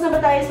 Tapos na ba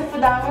tayo sa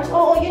foodangers?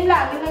 Oo, yun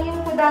lang. Yun lang yung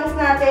foodangers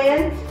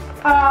natin.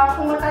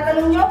 Kung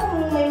matatanong nyo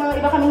kung may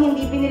mga iba kaming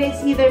hindi pinili,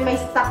 either may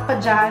stock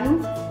pa dyan.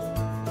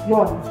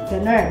 Yun,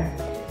 ganun.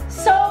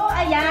 So,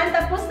 ayan.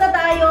 Tapos na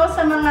tayo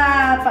sa mga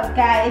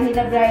pagkain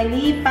nila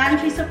Briley,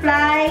 pantry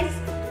supplies,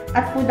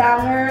 at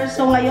foodangers.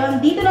 So, ngayon,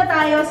 dito na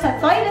tayo sa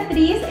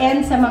toiletries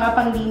and sa mga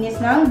panglinis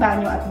ng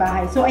banyo at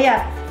bahay. So,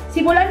 ayan.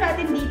 Simulan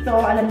natin dito.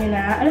 Alam nyo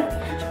na.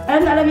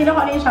 Alam nyo na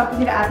kung ano yung shampoo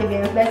nila Ate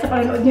Beth dahil sa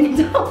panonood nyo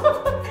nito.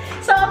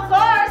 So, of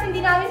course,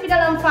 hindi namin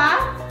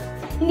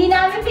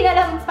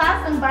pinalampas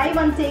ang buy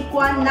one take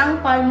one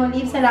ng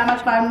Palmolive.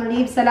 Salamat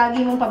Palmolive sa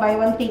lagi mong pa buy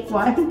one take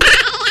one.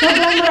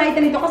 Sobrang Moraita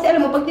nito kasi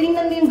alam mo, pag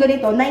tinignan mo yung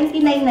ganito,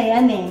 99 na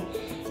yan eh.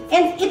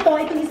 And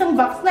itong isang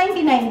box,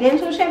 99 din.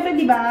 So, syempre,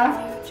 di ba,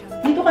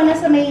 dito ka na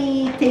sa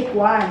may take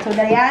one. So,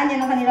 yan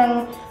ang kanilang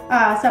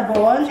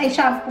sabon, ay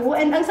shampoo.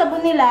 And ang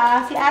sabon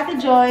nila, si Ate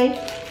Joy,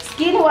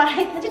 Skin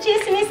White.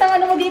 Nachichismis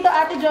ang ano mo dito,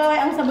 Ate Joy,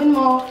 ang sabon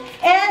mo.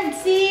 And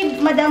si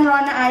Madam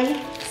Rona ay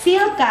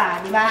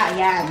Silka, di ba?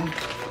 Ayan.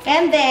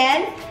 And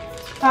then,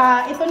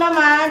 ito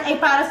naman ay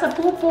para sa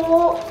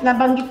pupo.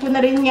 Nabanggit ko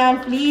na rin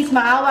yan. Please,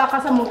 maawa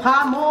ka sa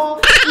mukha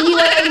mo.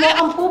 Ihiwalay mo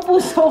ang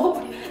pupo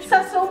soap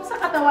sa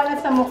katawan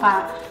at sa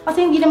mukha.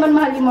 Kasi hindi naman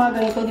mahal yung mga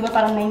ganito. Di ba?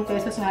 Parang 9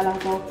 pesos nga lang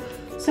to.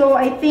 So,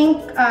 I think,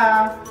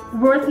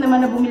 worth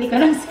naman na bumili ka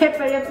ng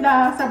separate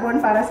na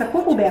sabon para sa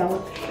pupo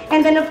belt.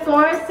 And then, of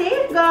course,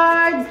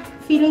 Safeguard.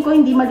 Feeling ko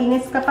hindi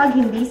malinis kapag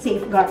hindi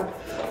Safeguard.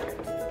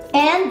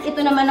 And,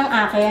 ito naman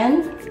ang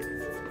akin.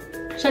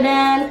 Siya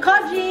din,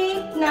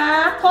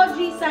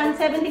 Koji San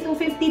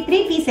 7250,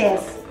 3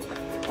 pieces.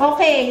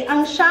 Okay,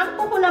 ang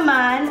shampoo ko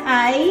naman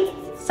ay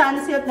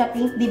sunsilk na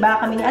pink, di ba?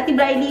 Kami ni Ate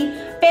Briley.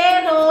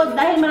 Pero,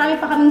 dahil marami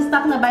pa kaming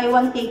stock na buy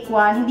one, take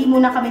one, hindi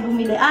muna kami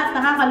bumili. At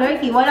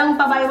nakaka-lurky, walang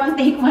pa buy one,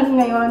 take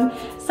one ngayon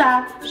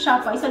sa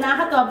Shopify. So,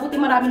 nakakatawa, buti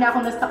marami na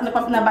akong na-stock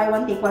na buy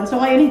one, take one. So,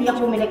 ngayon hindi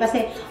ako bumili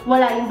kasi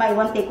wala yung buy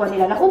one, take one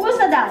nila. Naubos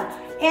na daw.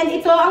 And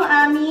ito ang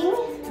aming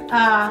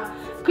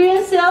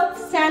Korean Silk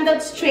Sandal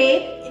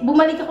Straight.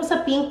 Bumalik ako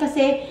sa pink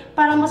kasi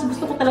parang mas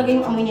gusto ko talaga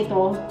yung amoy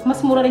nito. Mas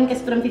mura rin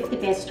kasi ito ng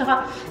 50 pesos.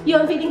 Tsaka,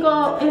 yun, feeling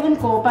ko, ewan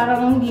ko,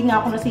 parang hindi na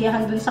ako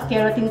nasiyahan dun sa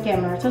Keratin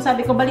Kemmer. So,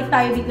 sabi ko, balik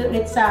tayo dito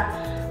ulit sa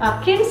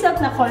Korean Silk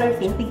na color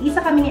pink.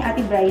 Tig-isa kami ni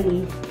Ate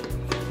Briley.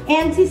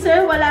 And si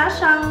Sir, wala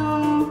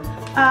siyang,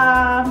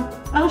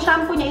 ang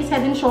shampoo niya is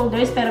Head and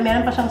Shoulders, pero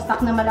meron pa siyang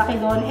stock na malaki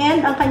doon.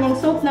 And ang kanyang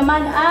soap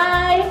naman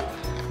ay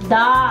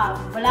Dove.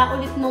 Wala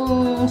ulit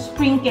nung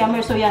Spring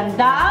Kemmer. So, yan,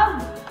 Dove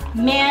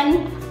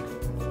Men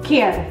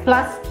Care,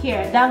 Plus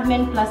Care. Dove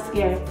Men Plus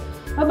Care.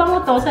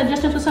 Mabango to.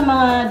 Suggest nyo to sa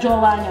mga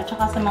jowa nyo,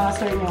 tsaka sa mga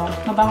sir nyo.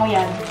 Mabango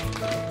yan.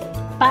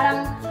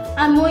 Parang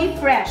amoy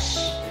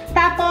fresh.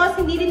 Tapos,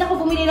 hindi din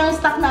ako bumili ng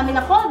stock namin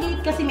na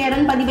Colgate kasi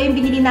meron pa, di ba yung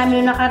binili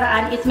namin noong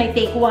nakaraan, it's my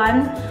take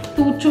one.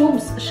 2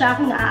 tubes siya,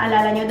 kung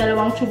naaalala nyo,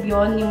 2 tube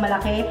yon yung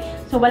malaki.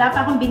 So, wala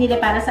pa akong binili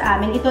para sa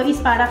amin. Ito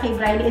is para kay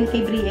Briley and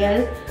kay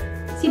Brielle.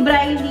 Si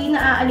Briley,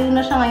 naaaliw na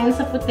siya ngayon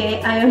sa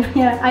puti.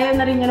 Ayaw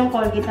na rin niya ng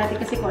Colgate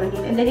natin kasi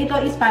Colgate. And then ito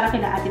is para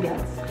kila Ate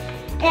Bells.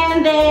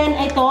 And then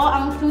ito,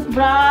 ang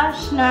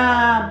toothbrush na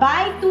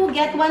buy 2,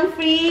 get 1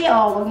 free.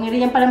 Oh, huwag niyo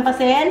rin yung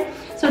palampasin.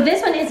 So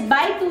this one is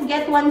buy 2,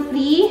 get 1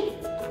 free.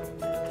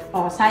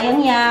 Oh, sayang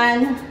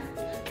yan.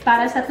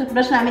 Para sa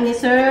toothbrush namin ni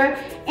Sir.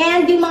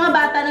 And yung mga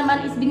bata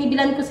naman is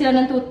binibilan ko sila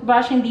ng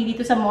toothbrush hindi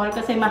dito sa mall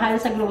kasi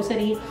mahal sa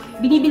grocery.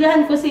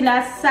 Binibilan ko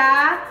sila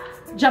sa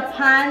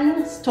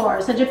Japan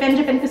store. Sa Japan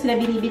ko sila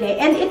binibili.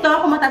 And ito,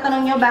 kung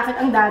matatanong nyo, bakit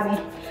ang dami?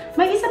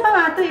 May isa pa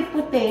nga ito eh,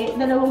 puti.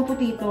 2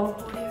 puti ito.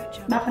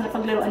 Baka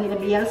napaglaruan nila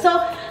Biel. So,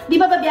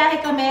 di ba babiyahe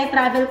kami,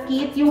 travel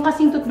kit, yung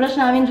kasing toothbrush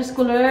namin, Diyos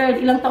ko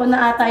Lord, ilang taon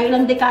na ata,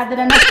 ilang dekada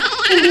na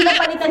hindi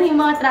napalitan yung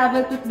mga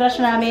travel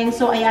toothbrush namin.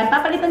 So, ayan,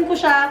 papalitan ko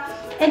siya.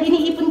 And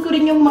iniipon ko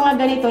rin yung mga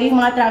ganito, yung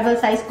mga travel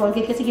size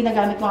Colgate kasi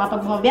ginagamit ko nga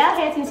pag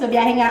bumabiyahe. Since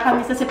biyahe nga kami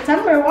sa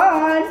September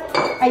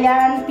 1.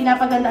 Ayan,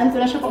 pinapagandaan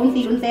ko na siya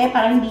paunti-unti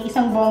para hindi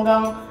isang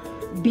bonggang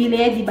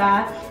bili, di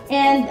ba?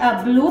 And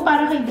blue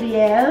para kay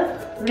Brielle,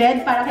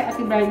 red para kay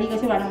Ate Briley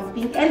kasi wala nang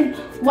pink, and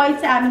white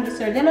sa amin ni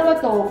Sir. Dalawa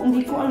to,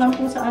 hindi ko alam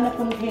kung saan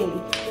napunta eh.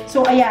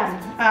 So, ayan,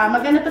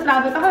 maganda to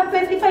travel. Parang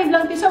 25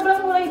 lang ito,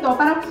 sobrang mura ito.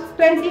 Parang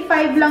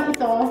 25 lang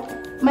ito.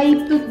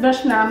 May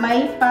toothbrush na,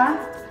 may pa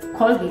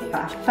Colgate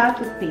pa,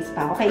 toothpaste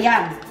pa. Okay,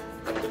 yan.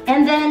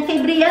 And then,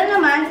 kay Brielle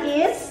naman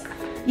is,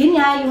 yun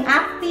nga, yung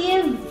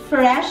Active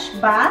Fresh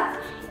Bath.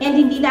 And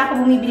hindi na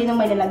ako bumibili ng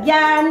may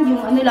lalagyan.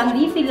 Yung ano lang,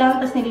 refill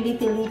lang, tapos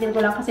nililitil-litil ko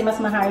lang kasi mas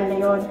mahal na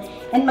yun.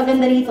 And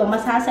maganda rito,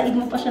 masasaid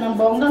mo pa siya ng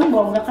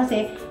bonggang-bongga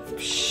kasi,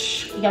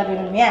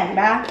 gagawin mo yan,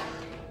 diba?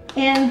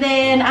 And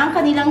then, ang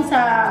kanilang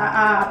sa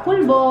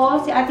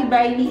pulbo, si Ate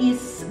Briley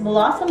is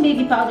Blossom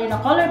Baby Powder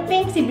na color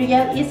pink. Si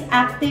Brielle is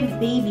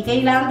Active Baby.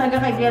 Kailangan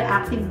talaga kay Brielle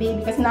Active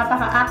Baby kasi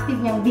napaka-active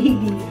niyang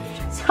baby.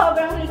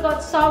 Sobrang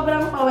likot,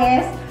 sobrang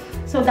pawes.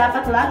 So,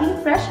 dapat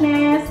laging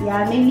freshness.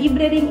 Yan, may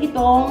libre rin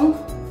itong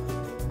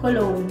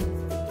cologne.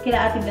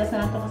 Kila Ate Bess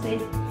na lang ito kasi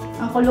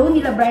ang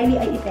cologne nila Briley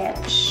ay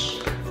i-touch.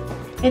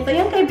 Ito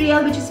yung kay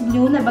Brielle which is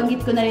blue.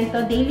 Nabanggit ko na rin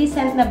to. Daily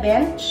scent na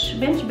bench.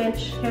 Hair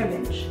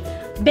bench.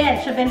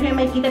 Bench yung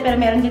may kita pero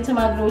meron din sa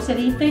mga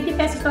grocery. 30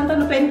 pesos lang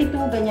ito,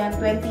 22, ganyan,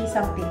 20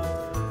 something.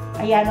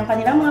 Ayan, ang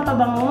kanilang mga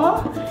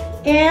pabango.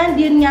 And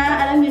yun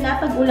nga, alam nyo na,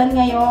 pag-ulan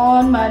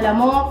ngayon,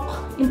 malamok.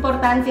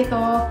 Importante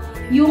to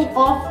yung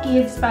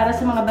off-kids para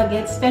sa mga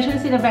bagets. Especially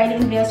sila Briley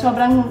and Brielle.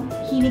 Sobrang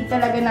hilig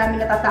talaga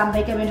namin,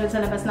 natatambay kami doon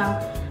sa labas ng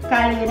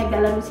kalye,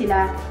 naglalaro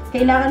sila.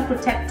 Kailangan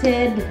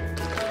protected.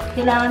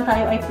 Kailangan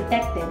tayo ay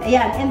protected.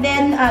 Ayan, and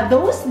then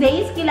those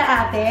days, kila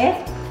ate,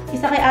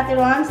 isa kay Ate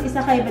Rons,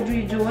 isa kay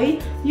Badri Joy.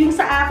 Yung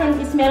sa akin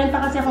is, meron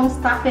pa kasi akong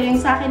stock, pero yung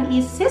sa akin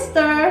is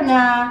sister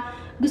na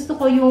gusto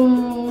ko yung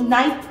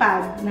night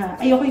pad na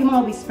ayoko yung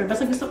mga whisper.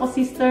 Basta gusto ko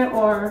sister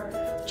or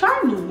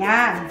charming.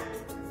 Yan.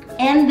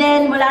 And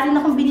then, wala rin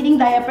akong biniling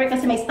diaper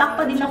kasi may stock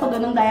pa din ako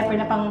doon ng diaper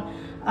na pang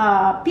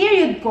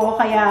period ko.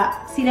 Kaya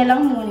sila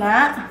lang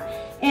muna.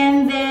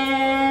 And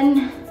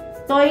then,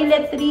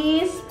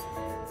 toiletries.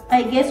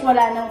 I guess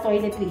wala nang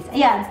toiletries.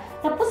 Ayan.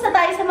 Tapos na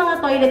tayo sa mga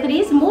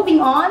toiletries. Moving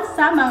on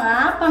sa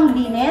mga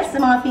panglinis. Sa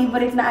mga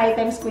favorite na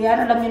items ko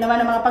yan. Alam niyo naman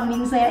ang mga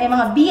panglinis na yan. Ay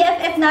mga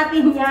BFF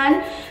natin yan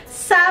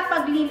sa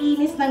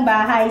paglilinis ng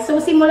bahay.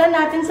 So, simulan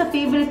natin sa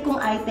favorite kong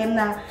item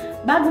na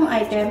bagong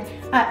item.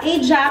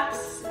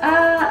 Ajax.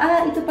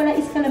 Ito pala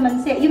is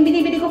kalamansi. Yung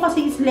binibili ko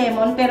kasi is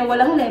lemon, pero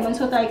walang lemon.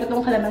 So, try ko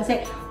itong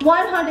kalamansi.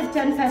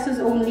 110 pesos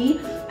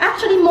only.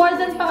 Actually, more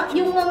than pa,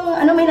 yung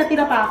ano, may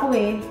natira pa ako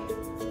eh.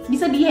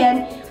 Ibig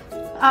sabihin,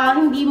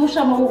 hindi mo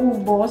siya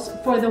mauubos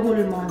for the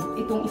whole month.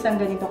 Itong isang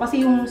ganito.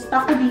 Kasi yung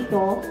stock ko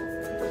dito,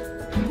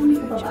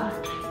 ano pa ba?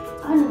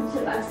 Ano sa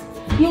last?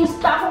 Yung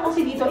stock ko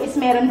kasi dito is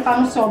meron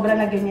pang sobra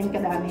na ganyan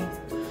kadami.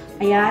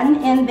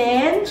 Ayan. And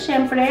then,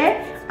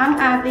 syempre, ang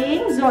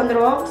ating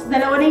Zonrox.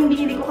 Dalawa na yung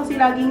binili ko kasi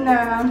laging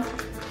na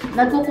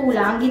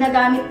nagkukulang.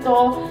 Ginagamit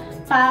to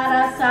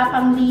para sa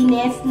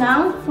panglinis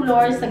ng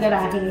floor sa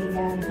garahe.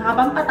 Yan.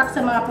 Nakapampatak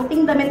sa mga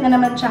puting damit na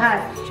naman siya.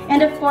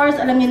 And of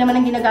course, alam niyo naman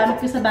ang ginagamit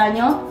ko sa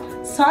banyo,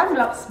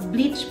 Sunrox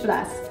Bleach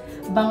Plus.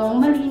 Bangong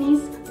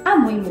malinis,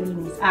 amoy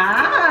malinis.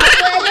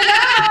 Pwede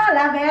na!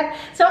 Love it!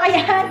 So,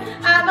 ayan.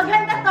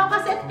 Maganda to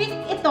kasi thick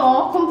ito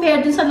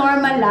compared dun sa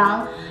normal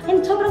lang.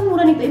 And sobrang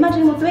mura nito.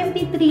 Imagine mo,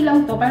 23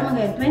 lang to. Parang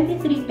mga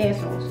 23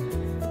 pesos.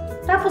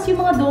 Tapos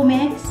yung mga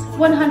Domex,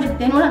 110,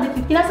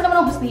 150. Nasa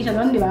naman ang hustisya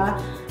doon, di ba?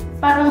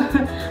 Parang,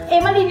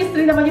 malinis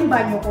rin naman yung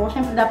banyo ko.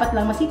 Siyempre, dapat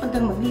lang masipag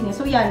kang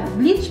maglinis. So, yan.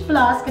 Bleach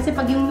Plus, kasi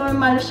pag yung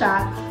normal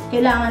siya,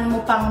 kailangan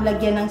mo pang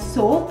lagyan ng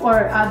soap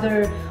or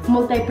other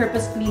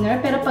multi-purpose cleaner.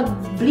 Pero pag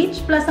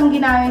Bleach Plus ang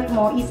ginamit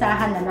mo,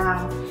 isahan na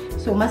lang.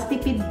 So, mas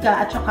tipid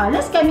ka at saka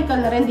less chemical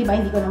na rin, di ba?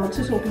 Hindi ko na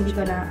magsusoap, hindi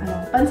ko na,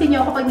 Pansin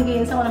nyo, kapag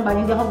nag-iinsa ko ng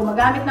banyo, hindi ako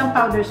gumagamit ng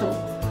powder soap.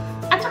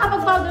 At saka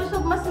pag powder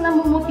soap, mas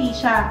namumuti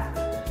siya.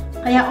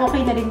 Kaya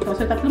okay na rin to.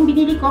 So, 3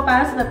 binili ko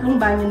para sa 3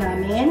 banyo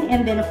namin.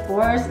 And then, of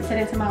course, isa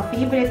rin sa mga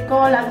favorite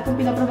ko. Lagi kong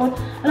pinapromote.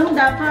 Alam mo,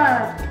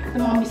 dapat,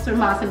 itong mga Mr.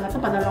 Muscle na to.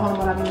 Padala ko ng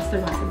maraming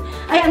Mr. Muscle.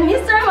 Ayan,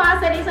 Mr.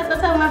 Muscle, isa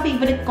to sa mga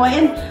favorite ko.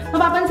 And,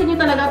 mapapansin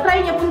nyo talaga, try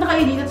nyo, punta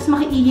kayo dito, tapos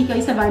makiihi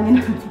kayo sa banyo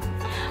namin.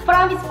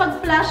 Promise,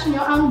 pag flash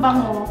nyo, ang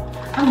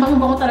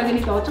bango talaga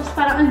nito. Tapos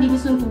parang ang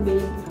linis ng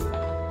tubig.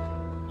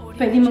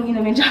 Pwede mong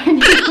inumin siya. Hindi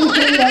ko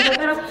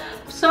pero,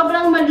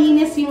 sobrang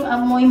malinis yung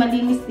amoy,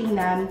 malinis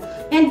tingnan.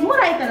 And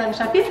mura talaga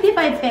siya.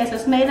 55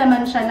 pesos. May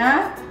laman siya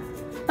na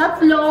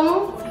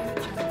tatlong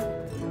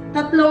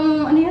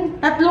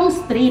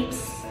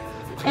strips.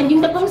 And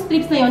yung 3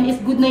 strips na yun is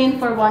good na yun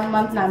for 1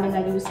 month namin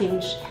na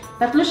usage.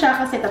 3 siya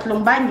kasi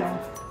 3 banyo.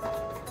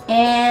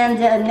 And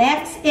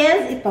next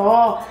is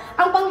ito.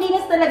 Ang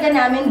panglinis talaga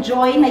namin,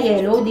 Joy na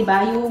yellow, di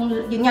ba?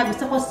 Yun nga,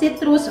 gusto ko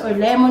citrus or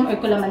lemon or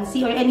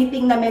calamansi or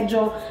anything na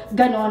medyo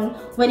ganon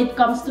when it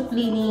comes to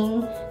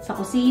cleaning sa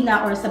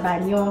kusina or sa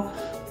banyo.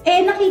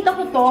 Nakita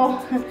ko to.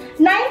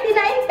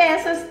 99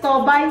 pesos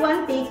to. Buy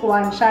one, take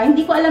one siya.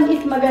 Hindi ko alam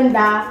if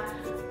maganda.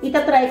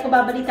 Itatry ko,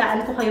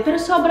 babalitaan ko kayo. Pero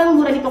sobrang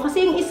mura nito.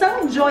 Kasi yung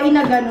isang Joy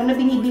na ganon na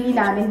binibili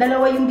namin,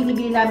 dalawa yung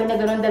binibili namin na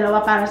ganon,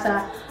 dalawa para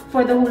sa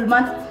for the whole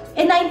month.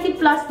 90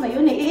 plus na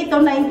yun eh.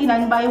 Ito,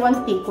 99, buy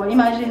one, take one.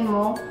 Imagine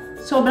mo,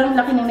 sobrang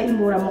laki ng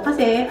naimura mo.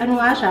 Kasi, ano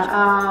nga siya,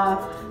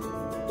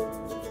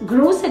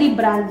 grocery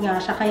brand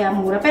nga siya, kaya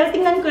mura. Pero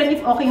tingnan ko rin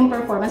if okay yung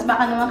performance.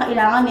 Baka naman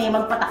kailangan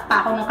magpatak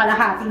pa ako ng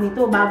kalahati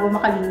nito bago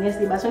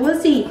makalinis, diba? So, we'll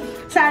see.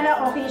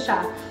 Sana okay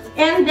siya.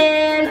 And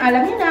then,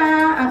 alam niyo na,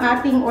 ang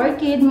ating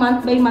orchid,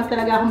 month by month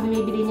talaga akong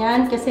bumibili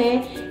niyan.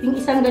 Kasi, yung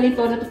isang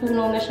ganito,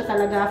 natutunaw na siya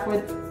talaga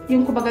for,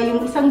 yung kumbaga,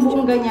 yung isang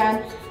buong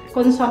ganyan,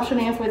 consumption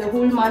na yun for the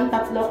whole month,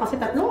 kasi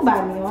 3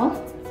 banyo.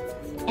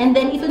 And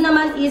then, ito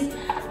naman is,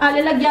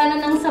 lalagyanan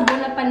ng sabon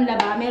na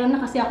panlaba. Meron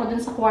na kasi ako dun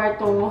sa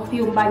kwarto,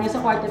 yung banyo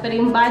sa kwarto. Pero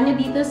yung banyo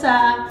dito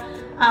sa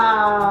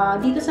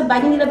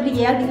banyo nila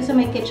Brielle, dito sa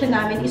may kitchen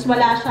namin, is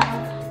wala siyang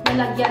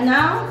lalagyan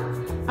ng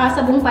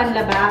sabong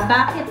panlaba.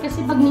 Bakit?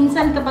 Kasi pag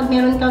minsan, kapag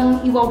meron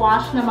kang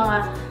iwawash na mga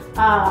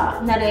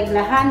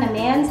nareglahan na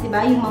mens,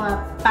 diba? Yung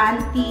mga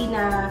panty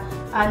na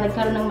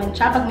nagkaroon ng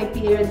mancha pag may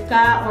period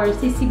ka, or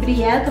si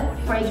Brielle,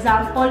 for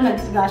example,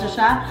 nagdisgrasya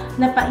siya,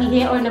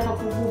 napaihi or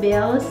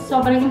napapupubel,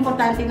 sobrang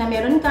importante na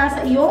meron ka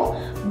sa iyong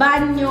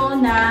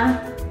banyo na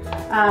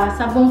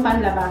sabong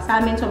panlaba. Sa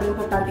amin, sobrang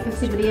importante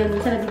kasi si Brielle,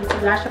 minsan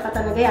nagdisgrasya pa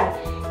talaga yan.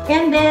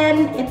 And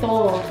then,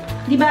 ito,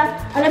 diba?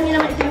 Alam niyo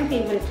naman ito yung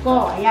favorite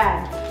ko.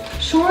 Ayan.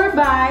 Sure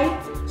by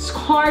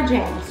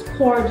Scarging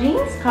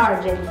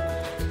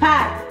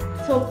Pad.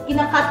 So,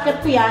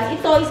 kinakat-cut ko yan.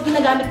 Ito is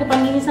ginagamit ko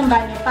panlinis ng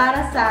banyo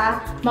para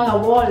sa mga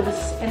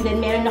walls. And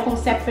then, meron akong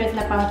separate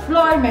na pang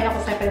floor, meron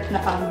akong separate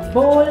na pang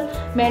bowl,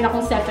 meron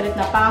akong separate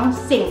na pang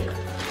sink.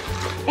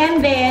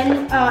 And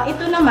then,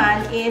 ito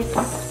naman is,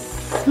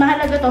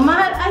 mahalaga to.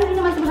 Hindi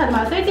naman ito masyado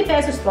mahal. 30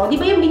 pesos to. Di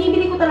ba yung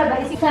binibili ko talaga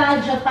is sa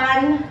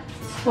Japan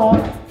store.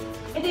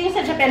 Ito yung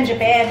sa Japan.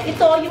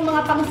 Ito yung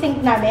mga pang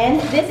sink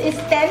namin. This is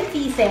 10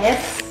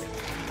 pieces.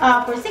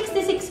 For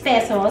 66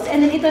 pesos.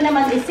 And then, ito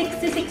naman is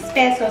 66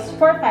 pesos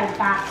for 5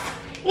 packs.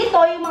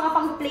 Ito, yung mga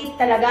pang-plate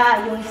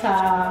talaga, yung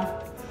sa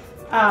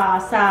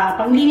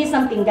panglinis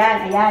ng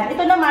pinggan. Ayan.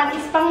 Ito naman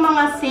is pang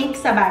mga sink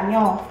sa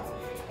banyo.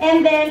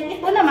 And then,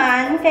 ito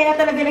naman, kaya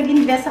talaga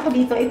nag-invest ako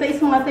dito. Ito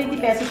is mga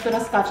 30 pesos to na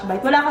Scotch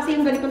Brite. Wala kasi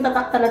yung ganitong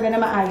tatak talaga na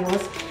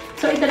maayos.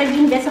 So, ito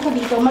nag-invest ako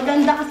dito.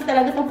 Maganda kasi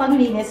talaga itong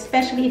panglinis,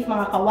 especially if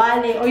mga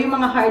kawali or yung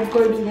mga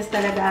hardcore linis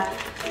talaga.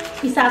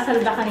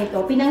 Isasalba ka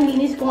nito.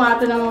 Pinanglinis ko nga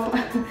ito ng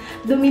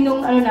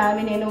duminong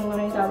namin nung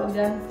yung tawag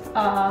dyan,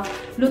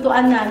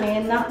 lutuan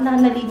namin,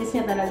 nalinis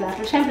niya talaga.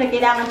 So, syempre,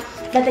 kailangan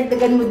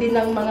dadagdagan mo din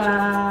ng mga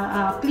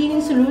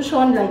cleaning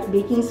solution like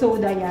baking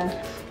soda yan.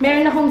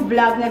 Meron akong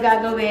vlog na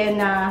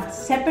gagawin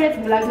separate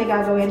vlog na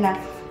gagawin na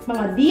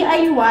mga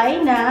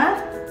DIY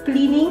na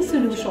cleaning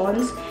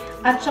solutions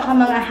at saka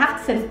mga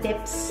hacks and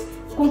tips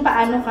kung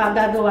paano ka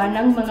gagawa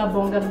ng mga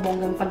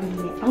bonggang-bonggang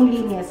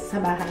panglinis sa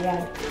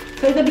bahayan.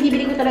 So, ito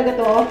binibili ko talaga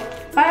to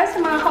para sa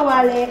mga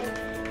kawali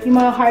yung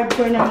mga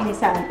hardcore na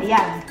linisan.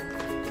 Ayan.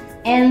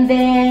 And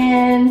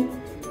then,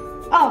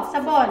 oh,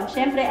 sabon.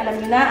 Siyempre, alam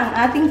nyo na, ang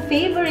ating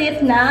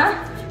favorite na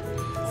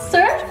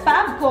Surf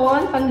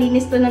Fabcon,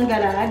 panglinis to ng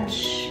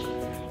garage.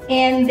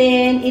 And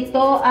then,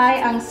 ito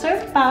ay ang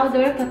Surf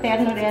Powder,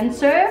 Caterno rin.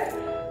 Surf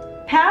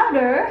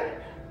Powder,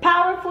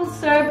 Powerful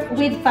Surf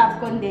with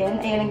Fabcon din.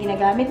 Ayan ang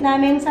ginagamit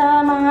namin sa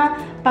mga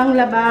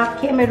panglaba,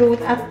 kemerut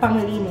at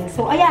panglinis.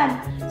 So,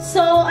 ayan. So,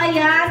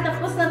 ayan.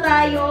 Tapos na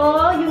tayo.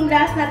 Yung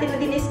last natin na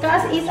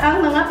diniscuss is ang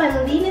mga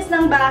panlinis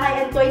ng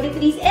bahay and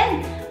toiletries.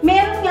 And,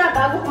 meron nga,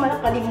 bago ko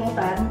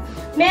malakalimutan,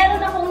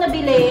 meron akong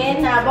nabili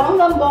na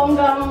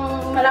bonggang-bonggang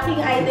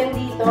malaking item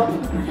dito.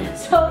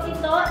 So,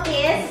 ito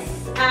is,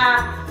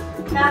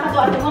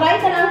 nakakatuwa.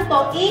 Tumuray na lang ito,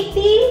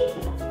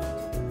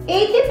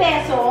 80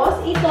 pesos.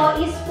 Ito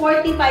is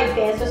 45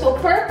 pesos. So,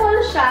 purple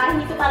siya.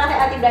 Hindi ito para kay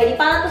Ate Bridie.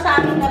 Para ito sa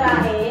aming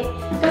narahe.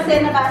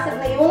 Kasi nabasag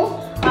na yung,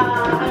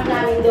 ano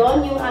namin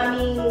doon, yung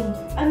aming,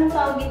 anong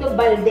tawag dito,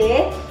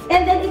 balde.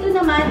 And then, ito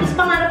naman, is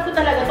pangarap ko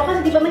talaga to. Kasi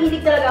di ba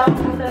mahilig talaga ako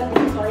pumunta ng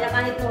Victoria.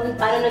 Kahit noon,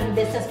 paano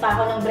nag-business pa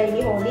ako ng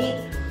Bridie Holy.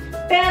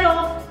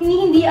 Pero,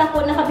 hindi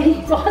ako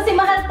nakabili ko. Kasi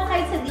mahal po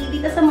kahit sa DB,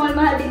 tas sa mall,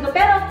 mahal din ko.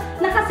 Pero,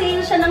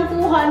 naka-sale siya ng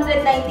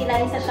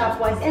 299 sa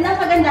Shopwise. And ang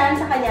kagandahan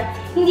sa kanya,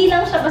 hindi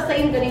lang siya basta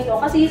yung ganito.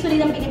 Kasi usually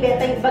nang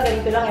binibenta yung iba,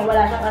 ganito lang eh.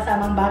 Wala siyang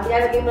kasamang bag.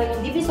 Ilalagay mo lang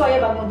yung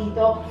divisoria bag mo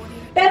dito.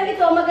 Pero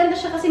ito, maganda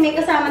siya kasi may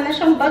kasama na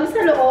siyang bag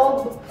sa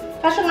loob.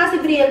 Kasi nga si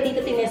Brielle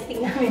dito,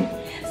 tinesting namin.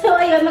 So,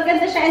 ayun,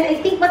 maganda siya. And I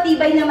think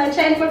matibay naman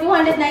siya. And for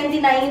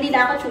 299, hindi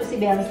na ako choosy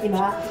bells,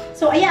 diba?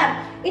 So,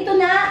 ayan. Ito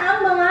na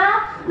ang mga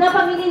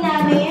napamili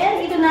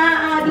namin. Ito na,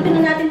 dito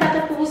na natin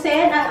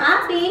tatapusin ang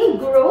ating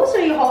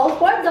grocery haul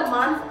for the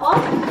month of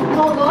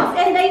August.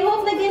 And I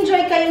hope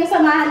nag-enjoy kayong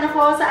samahan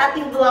ako sa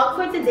ating vlog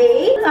for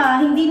today.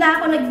 Hindi na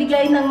ako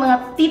nagbigay ng mga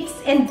tips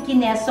and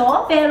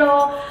kineso.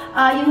 Pero,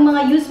 yung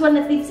mga usual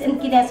na tips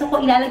and kineso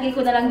ko, ilalagay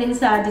ko na lang din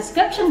sa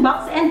description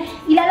box. And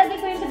ilalagay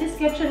ko yung sa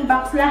description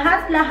box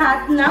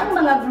lahat-lahat ng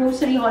mga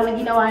grocery haul na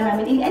ginawa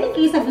namin. In any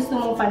case na gusto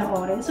mong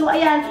panoorin. So,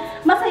 ayan.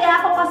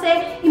 Masaya ako kasi,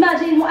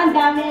 imagine mo, ang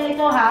dami na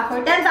ito ha. For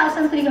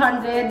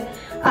 10,300,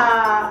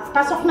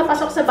 pasok na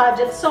pasok sa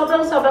budget.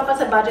 Sobrang-sobra pa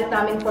sa budget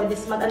namin for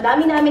this month. Ang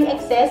dami namin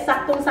excess.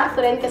 Saktong-sakto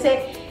rin kasi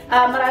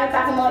marami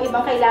pa akong mga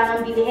ibang kailangan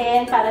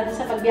bilihin para dun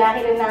sa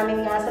pagbiyahe rin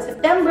namin nga sa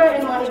September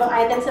and mga ibang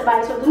items sa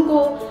bahay. So, dun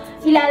ko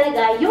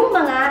ilalagay yung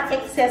mga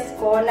excess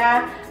ko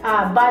na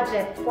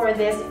budget for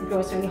this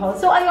grocery haul.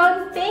 So,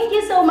 ayun, thank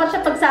you so much sa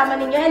pagsama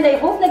ninyo and I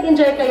hope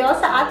nag-enjoy kayo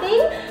sa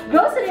ating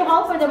grocery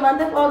haul for the month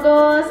of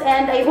August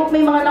and I hope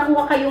may mga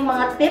nakuha kayong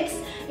mga tips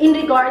in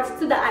regards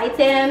to the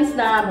items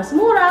na mas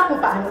mura,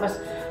 kung paano mas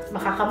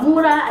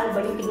makakamura, ano ba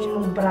yung tingin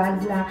mong brand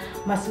na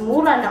mas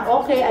mura, na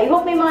okay. I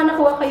hope may mga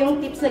nakuha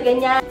kayong tips na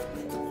ganyan.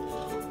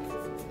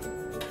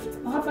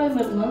 Makapal yung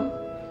milk, no?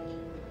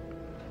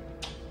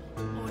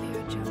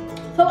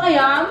 So,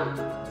 ayan.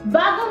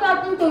 Bago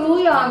natin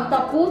tuluyang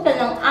taputan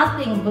ang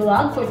ating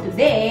vlog for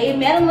today,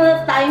 meron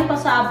muna tayong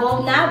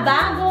pasabog na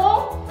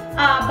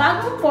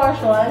bagong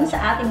portion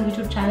sa ating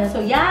YouTube channel. So,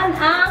 yan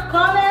ang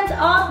comment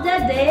of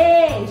the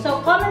day.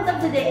 So, comment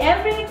of the day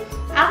every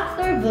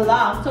after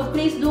vlog. So,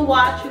 please do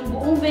watch yung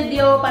buong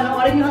video.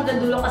 Panoorin nyo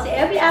hanggang dulo kasi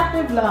every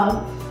after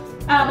vlog,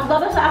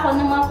 magbabasa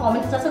ako ng mga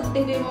comments.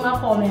 Sasagutin ko yung mga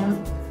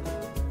comments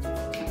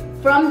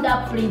from the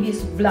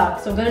previous vlog.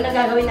 So, ganoon na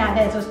gagawin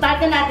natin. So,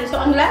 start na natin. So,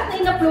 ang last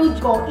na in-upload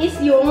ko is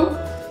yung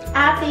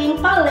ating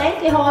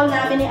palengke haul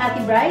namin ni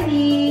Ate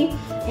Bridie.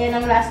 Yan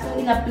ang last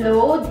kong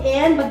in-upload.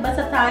 And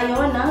magbasa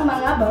tayo ng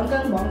mga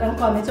bonggang-bonggang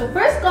comments. So,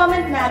 first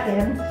comment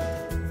natin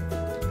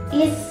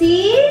is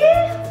si...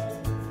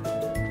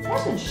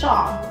 Nasaan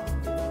siya?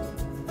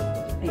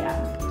 Ayan.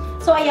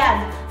 So,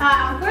 ayan.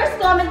 Ang first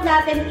comment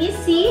natin is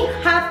si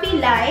Happy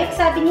Life.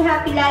 Sabi ni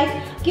Happy Life,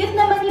 cute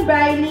naman ni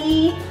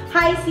Briley.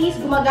 Hi sis,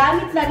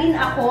 gumagamit na rin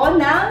ako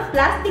ng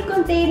plastic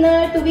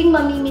container tuwing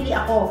mamimili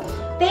ako.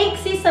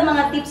 Thanks sis sa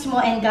mga tips mo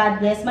and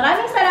God bless.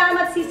 Maraming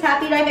salamat sis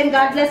Happy Life and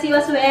God bless you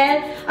as well.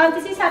 Si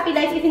sis Happy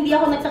Life, if hindi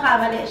ako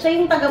nagkakamali, siya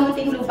yung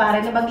taga-Munting Lupa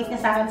rin. Nabanggit niya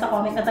sa akin sa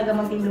comment na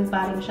taga-Munting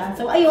Lupa rin siya.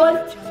 So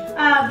ayun,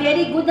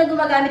 very good na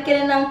gumagamit ka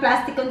rin ng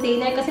plastic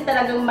container kasi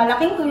talagang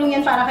malaking tulong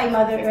yan para kay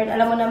Mother Earth.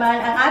 Alam mo naman,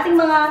 ang ating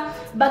mga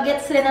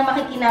bagets rin ang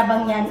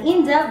makikinabang yan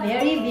in the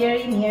very,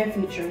 very near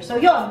future.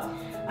 So yun,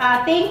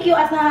 thank you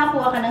at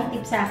nakakuha ka ng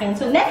tip sa akin.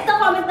 So next na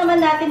comment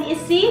naman natin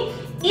is si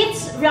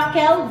It's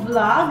Raquel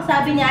Vlog.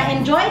 Sabi niya,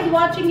 enjoyed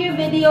watching your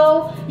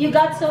video. You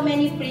got so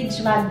many fridge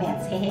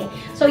magnets.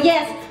 So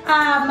yes,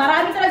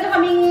 marami talaga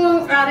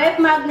kaming ref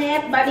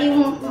magnet. Bali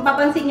yung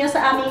papansin nyo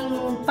sa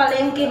aming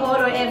palengke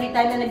haul or every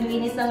time na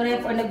naglinis ng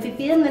ref or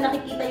nagpipilm na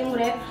nakikita yung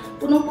ref,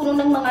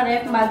 punong-puno ng mga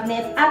ref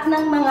magnet at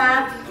ng mga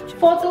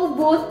photo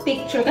booth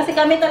picture. Kasi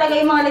kami talaga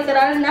yung mga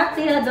literal na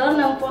tirador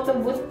ng photo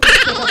booth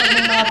picture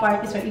kapag ng mga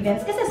parties or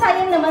events. Kasi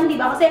sayang naman, di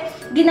ba? Kasi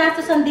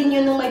ginastusan din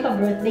yun nung may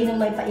pa-birthday,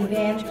 nung may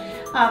pa-event.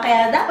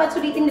 Kaya dapat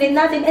sulitin rin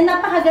natin. And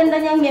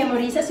napakaganda niyang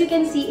memories. As you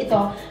can see,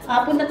 ito.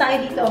 Punta tayo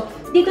dito.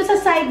 Dito sa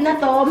side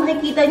na to,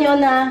 makikita nyo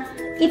na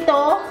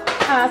ito,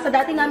 sa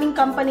dati naming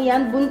company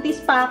yan, buntis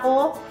pa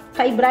ako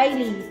kay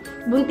Briley.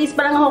 Buntis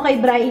pa lang ako kay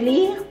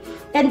Briley.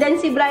 And then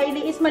si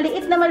Briley is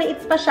maliit na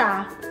maliit pa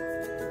siya.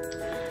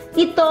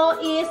 Ito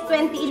is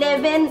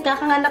 2011.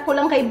 Kakanganak ko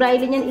lang kay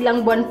Briley niyan, ilang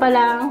buwan pa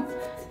lang.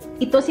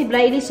 Ito si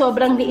Briley,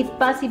 sobrang liit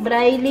pa si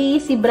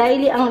Briley. Si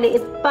Briley ang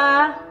liit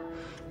pa.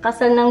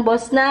 Kasal ng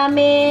boss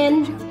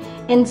namin.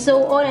 And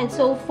so on and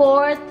so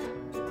forth.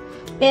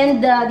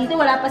 And dito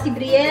wala pa si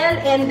Brielle.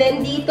 And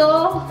then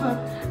dito,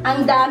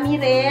 ang dami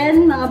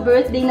rin. Mga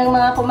birthday ng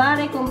mga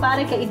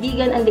kumpare,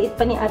 kaibigan. Ang liit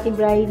pa ni Ate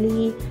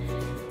Briley.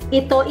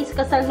 Ito is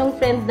kasal ng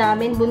friend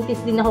namin. Buntis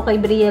din ako kay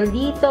Brielle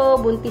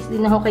dito. Buntis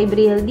din ako kay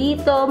Brielle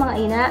dito. Mga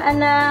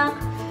inaanak.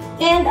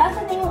 And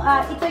asan na yung,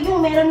 ito yung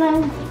meron ng,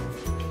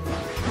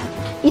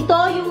 ito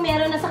yung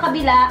meron na sa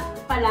kabila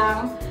pa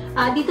lang.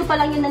 Dito pa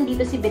lang yun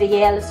nandito si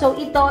Brielle. So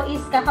ito is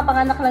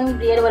kakapanganak lang ni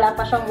Brielle. Wala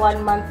pa siyang 1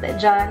 month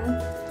dyan.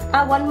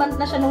 1 month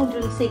na siya nung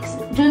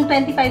June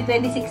 25,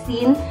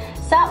 2016.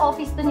 Sa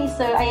office to ni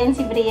Sir, ayan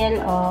si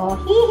Brielle, oh.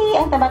 Hihi,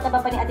 ang taba-taba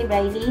pa ni Ate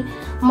Briley.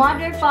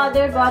 Mother,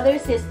 father, brother,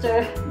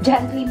 sister,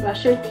 gently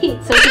brush your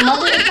teeth. So, si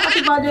Mother Earth at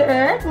si Mother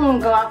Earth,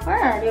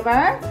 gopher, di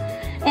ba?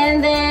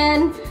 And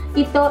then,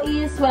 ito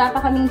is, wala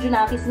pa kaming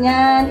Junakis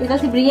niyan. Ito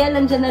si Brielle,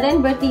 nandiyan na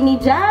rin, birthday ni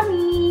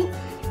Jamie.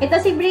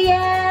 Ito si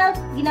Brielle,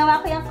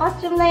 ginawa ko yung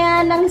costume na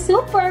yan ng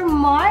Super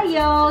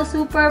Mario.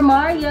 Super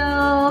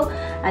Mario.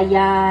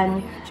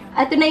 Ayan.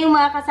 Ito na yung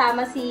mga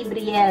kasama si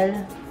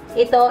Brielle.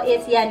 Ito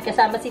is yan,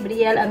 kasama si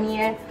Brielle,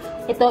 Amir.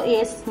 Ito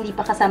is, hindi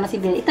pa kasama si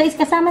Brielle. Ito is,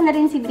 kasama na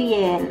rin si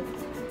Brielle.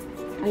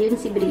 Ayun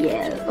si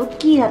Brielle.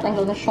 Okay,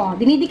 natanggal na siya.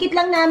 Dinidikit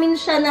lang namin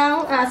siya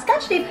ng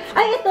scotch tape.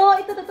 Ay, ito.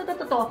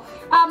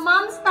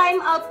 Mom's Time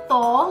Out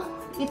to.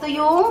 Ito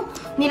yung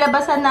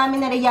nilabasan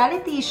namin na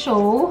reality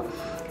show.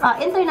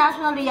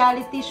 International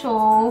reality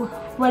show.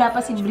 Wala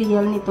pa si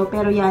Brielle nito,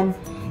 pero yan.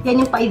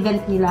 Yan yung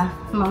pa-event nila,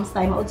 Mom's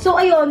Time Out.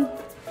 So, ayun.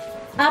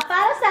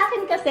 Para sa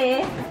akin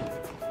kasi,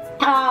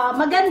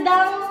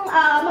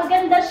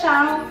 maganda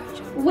siyang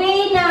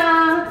way na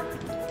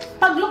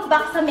pag-look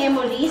back sa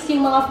memories,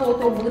 yung mga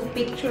photo booth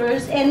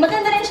pictures, and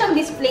maganda rin siyang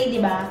display,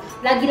 di ba?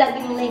 Lagi-lagi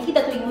mo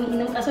nakikita to yung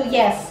inom ka. So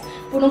yes,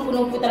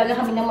 punong-puno po talaga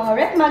kami ng mga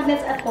ref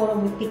magnets at photo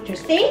booth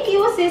pictures. Thank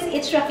you, sis.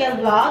 It's Raquel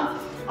Vlog.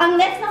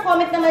 Ang next na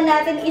comment naman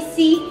natin is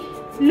si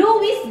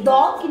Louis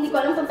Dog. Hindi ko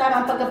alam kung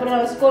tama ang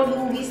pagka-pronounce ko.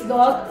 Louis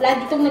Dog.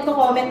 Lagi itong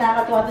nagko-comment,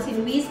 nakakatuwa to si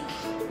Louis.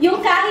 Yung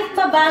kahit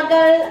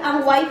mabagal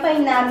ang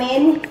wifi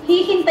namin,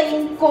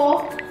 hihintayin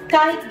ko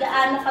kahit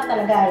gaano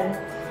katalagal.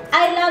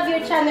 I love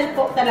your channel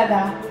po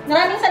talaga.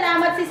 Maraming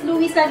salamat, Sis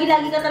Louis.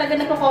 Lagi-lagi ka talaga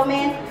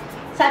nagko-comment.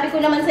 Sabi ko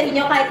naman sa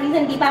inyo, kahit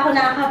minsan hindi pa ako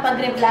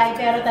nakakapag-reply,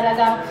 pero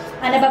talagang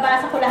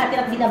nababasa ko lahat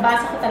yan at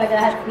binabasa ko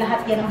talaga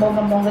lahat yan ng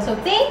bonggang-bongga. So,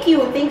 thank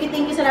you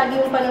sa lagi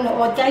yung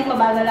panonood, kahit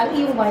mabagal ang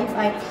iyong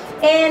wifi.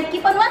 And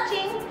keep on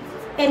watching!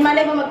 And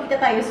malay mo magkita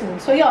tayo soon.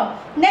 So, yun.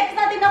 Next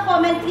natin na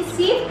comment is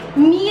si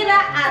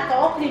Mira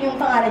Atok. Yun yung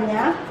pangalan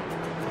niya.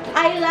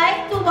 I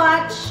like to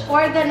watch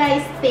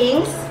organized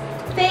things.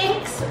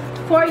 Thanks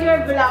for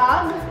your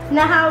vlog.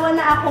 Nahawa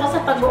na ako sa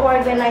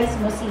pag-organize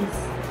mo, sis.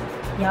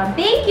 Yan.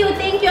 Thank you.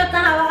 At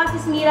nahawa ka,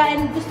 sis Mira.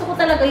 And gusto ko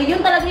talaga, yun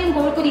talaga yung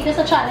goal ko dito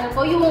sa channel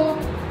ko. Yung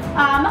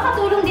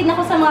makatulong din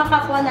ako sa mga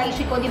kapwa na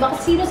ishi ko. Diba?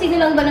 Kasi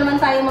sino-sino lang ba naman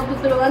tayo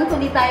magtutulungan?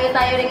 Kundi tayo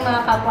rin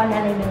mga kapwa na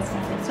nailins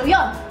natin. So,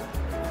 yun.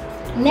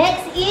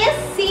 Next is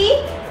si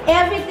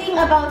Everything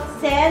About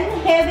Zen.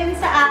 Heaven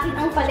sa akin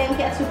ang palengke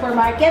at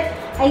supermarket.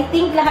 I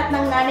think lahat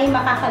ng nanay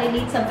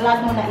makaka-relate sa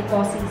vlog mo na ito,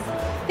 sis.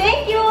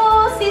 Thank you,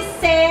 sis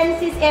Zen.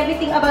 Sis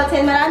Everything About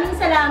Zen. Maraming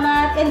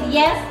salamat. And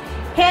yes,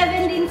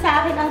 heaven din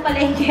sa akin ang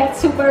palengke at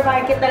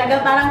supermarket. Talaga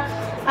parang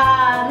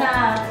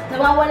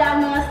nawawala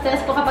ang mga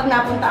stress ko kapag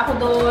napunta ako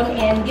doon.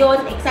 And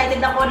yun, excited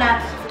ako na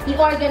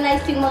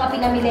i-organize yung mga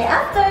pinamili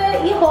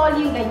after i-haul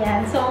yung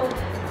ganyan. So,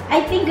 I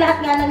think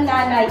lahat nga ng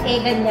nanay,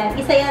 ganyan.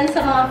 Isa yan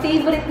sa mga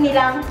favorite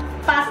nilang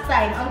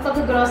pastime, ang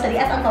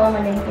pag-grocery at ang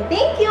pamamalengke.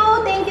 Thank you,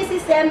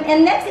 Sis Em.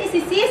 And next is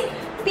si Sis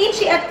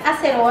Peachy at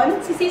Aceron.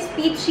 Si Sis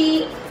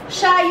Peachy,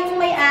 siya yung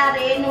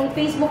may-ari ng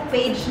Facebook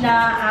page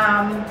na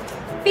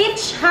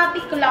Peach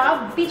Happy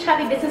Club, Peach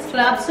Happy Business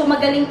Club. So,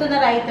 magaling to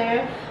na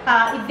writer.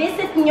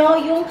 I-visit nyo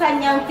yung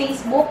kanyang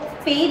Facebook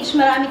page.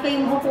 Marami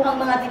kayong makukuhang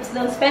mga tips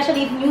doon,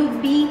 especially if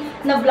newbie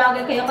na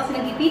vlogger kayo kasi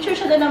nag-feature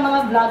siya doon ng mga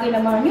vlogger,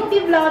 ng mga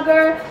newbie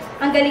vlogger.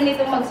 Ang galing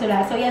nitong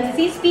magsula. So, yan,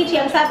 si Sis Peachy.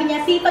 Ang sabi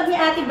niya, sipag ni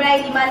Ate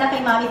Briley, mana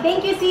kay Mami.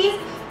 Thank you, sis.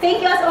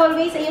 Thank you as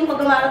always sa iyong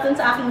pag-marathon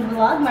sa aking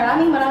vlog.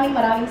 Maraming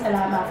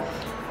salamat.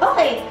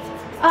 Okay.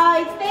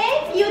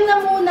 Thank you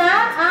na muna.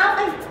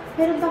 Ay,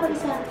 meron pa ako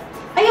isa.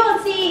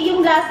 Ayun,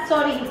 yung last,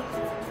 sorry.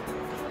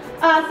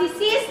 Si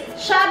Sis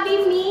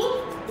Shabby Me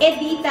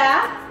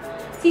Edita.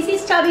 Si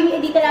Sis Shabby Me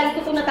Edita, lagi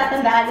ko itong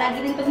natatandaan.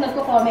 Lagi rin itong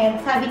nagko-comment.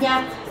 Sabi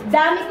niya,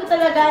 dami ko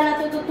talaga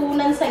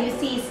natututunan sa'yo,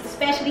 sis.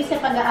 Especially sa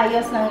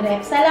pag-aayos ng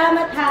ref.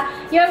 Salamat ha.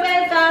 You're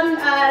welcome.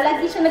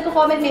 Lagi siya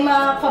nagko-comment. May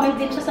mga comment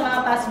din siya sa mga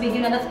past video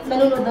na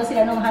nanonood daw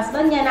sila ng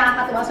husband niya.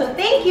 Nakakatuwa. So,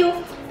 thank you.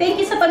 Thank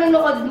you sa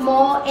panonood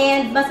mo.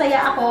 And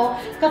masaya ako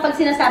kapag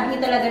sinasabi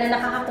niyo talaga na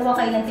nakakakuha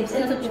kayo ng tips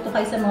and natututo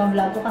kayo sa mga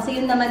vlog ko. Kasi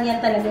yun naman yan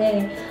talaga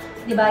eh.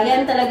 Diba?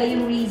 Yan talaga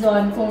yung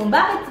reason kung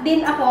bakit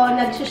din ako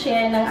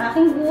nag-share ng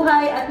aking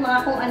buhay at mga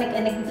kung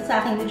anek-anek dito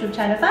sa aking YouTube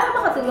channel para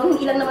makatulong.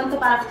 Hindi lang naman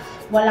to para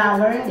wala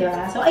learn,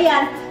 diba? So,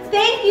 ayan.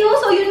 Thank you!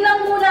 So, yun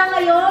lang muna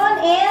ngayon.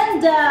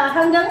 And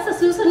hanggang sa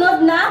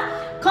susunod na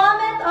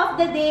comment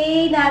of the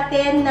day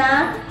natin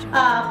na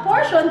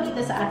portion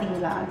dito sa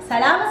ating vlog.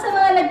 Salamat sa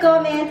mga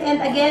nag-comment.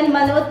 And again,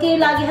 manood kayo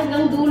lagi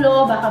hanggang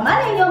dulo. Baka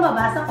malay nyo,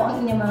 mabasa ko ang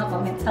inyong mga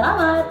comment.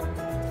 Salamat!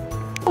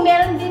 Kung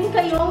meron din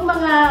kayong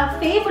mga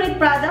favorite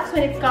products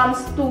when it comes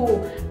to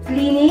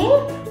cleaning,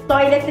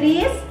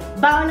 toiletries,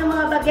 baon ng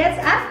mga bagets,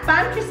 at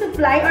pantry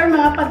supply or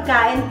mga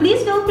pagkain,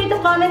 please feel free to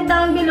comment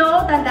down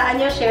below. Tandaan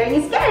nyo,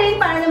 sharing is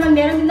caring para naman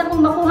meron din akong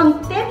makuhang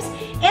tips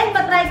and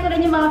matry ko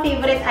rin yung mga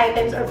favorite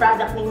items or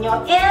product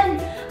ninyo.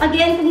 And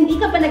again, kung hindi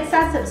ka pa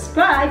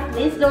nagsasubscribe,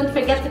 please don't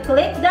forget to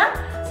click the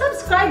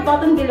subscribe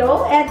button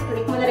below and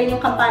click mo na rin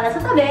yung kampana sa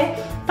tabi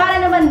para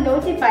naman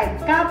notified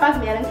ka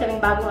pag meron kaming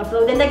bagong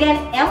upload. And again,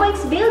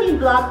 Emoinkz Daily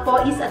Vlog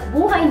po is at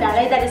Buhay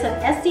Nalay. That is an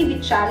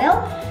STV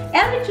channel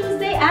every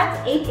Tuesday at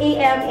 8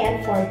 AM and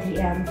 4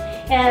 PM.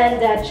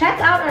 And check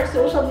out our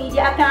social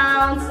media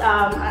accounts.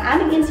 Ang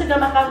aming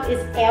Instagram account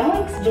is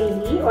Emoinkz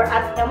Daily or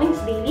at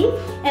Emoinkz Daily.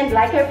 And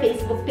like our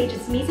Facebook page,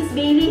 it's Mrs.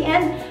 Bailey.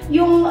 And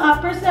yung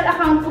personal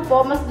account ko po,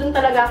 mas dun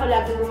talaga ako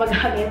laging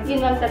gumagamit.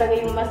 Yun lang talaga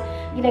yung mas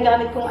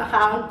ginagamit kong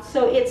account.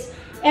 So it's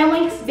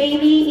Emoinkz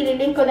Bailey.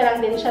 Ililink ko na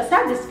lang din siya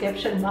sa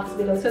description box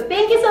below. So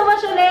thank you so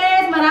much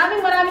ulit.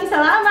 Maraming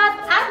salamat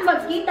at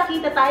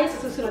magkita-kita tayo sa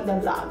susunod na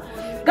vlog.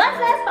 God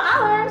bless,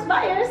 followers,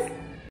 buyers!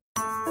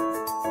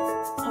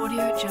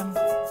 Audio Jungle.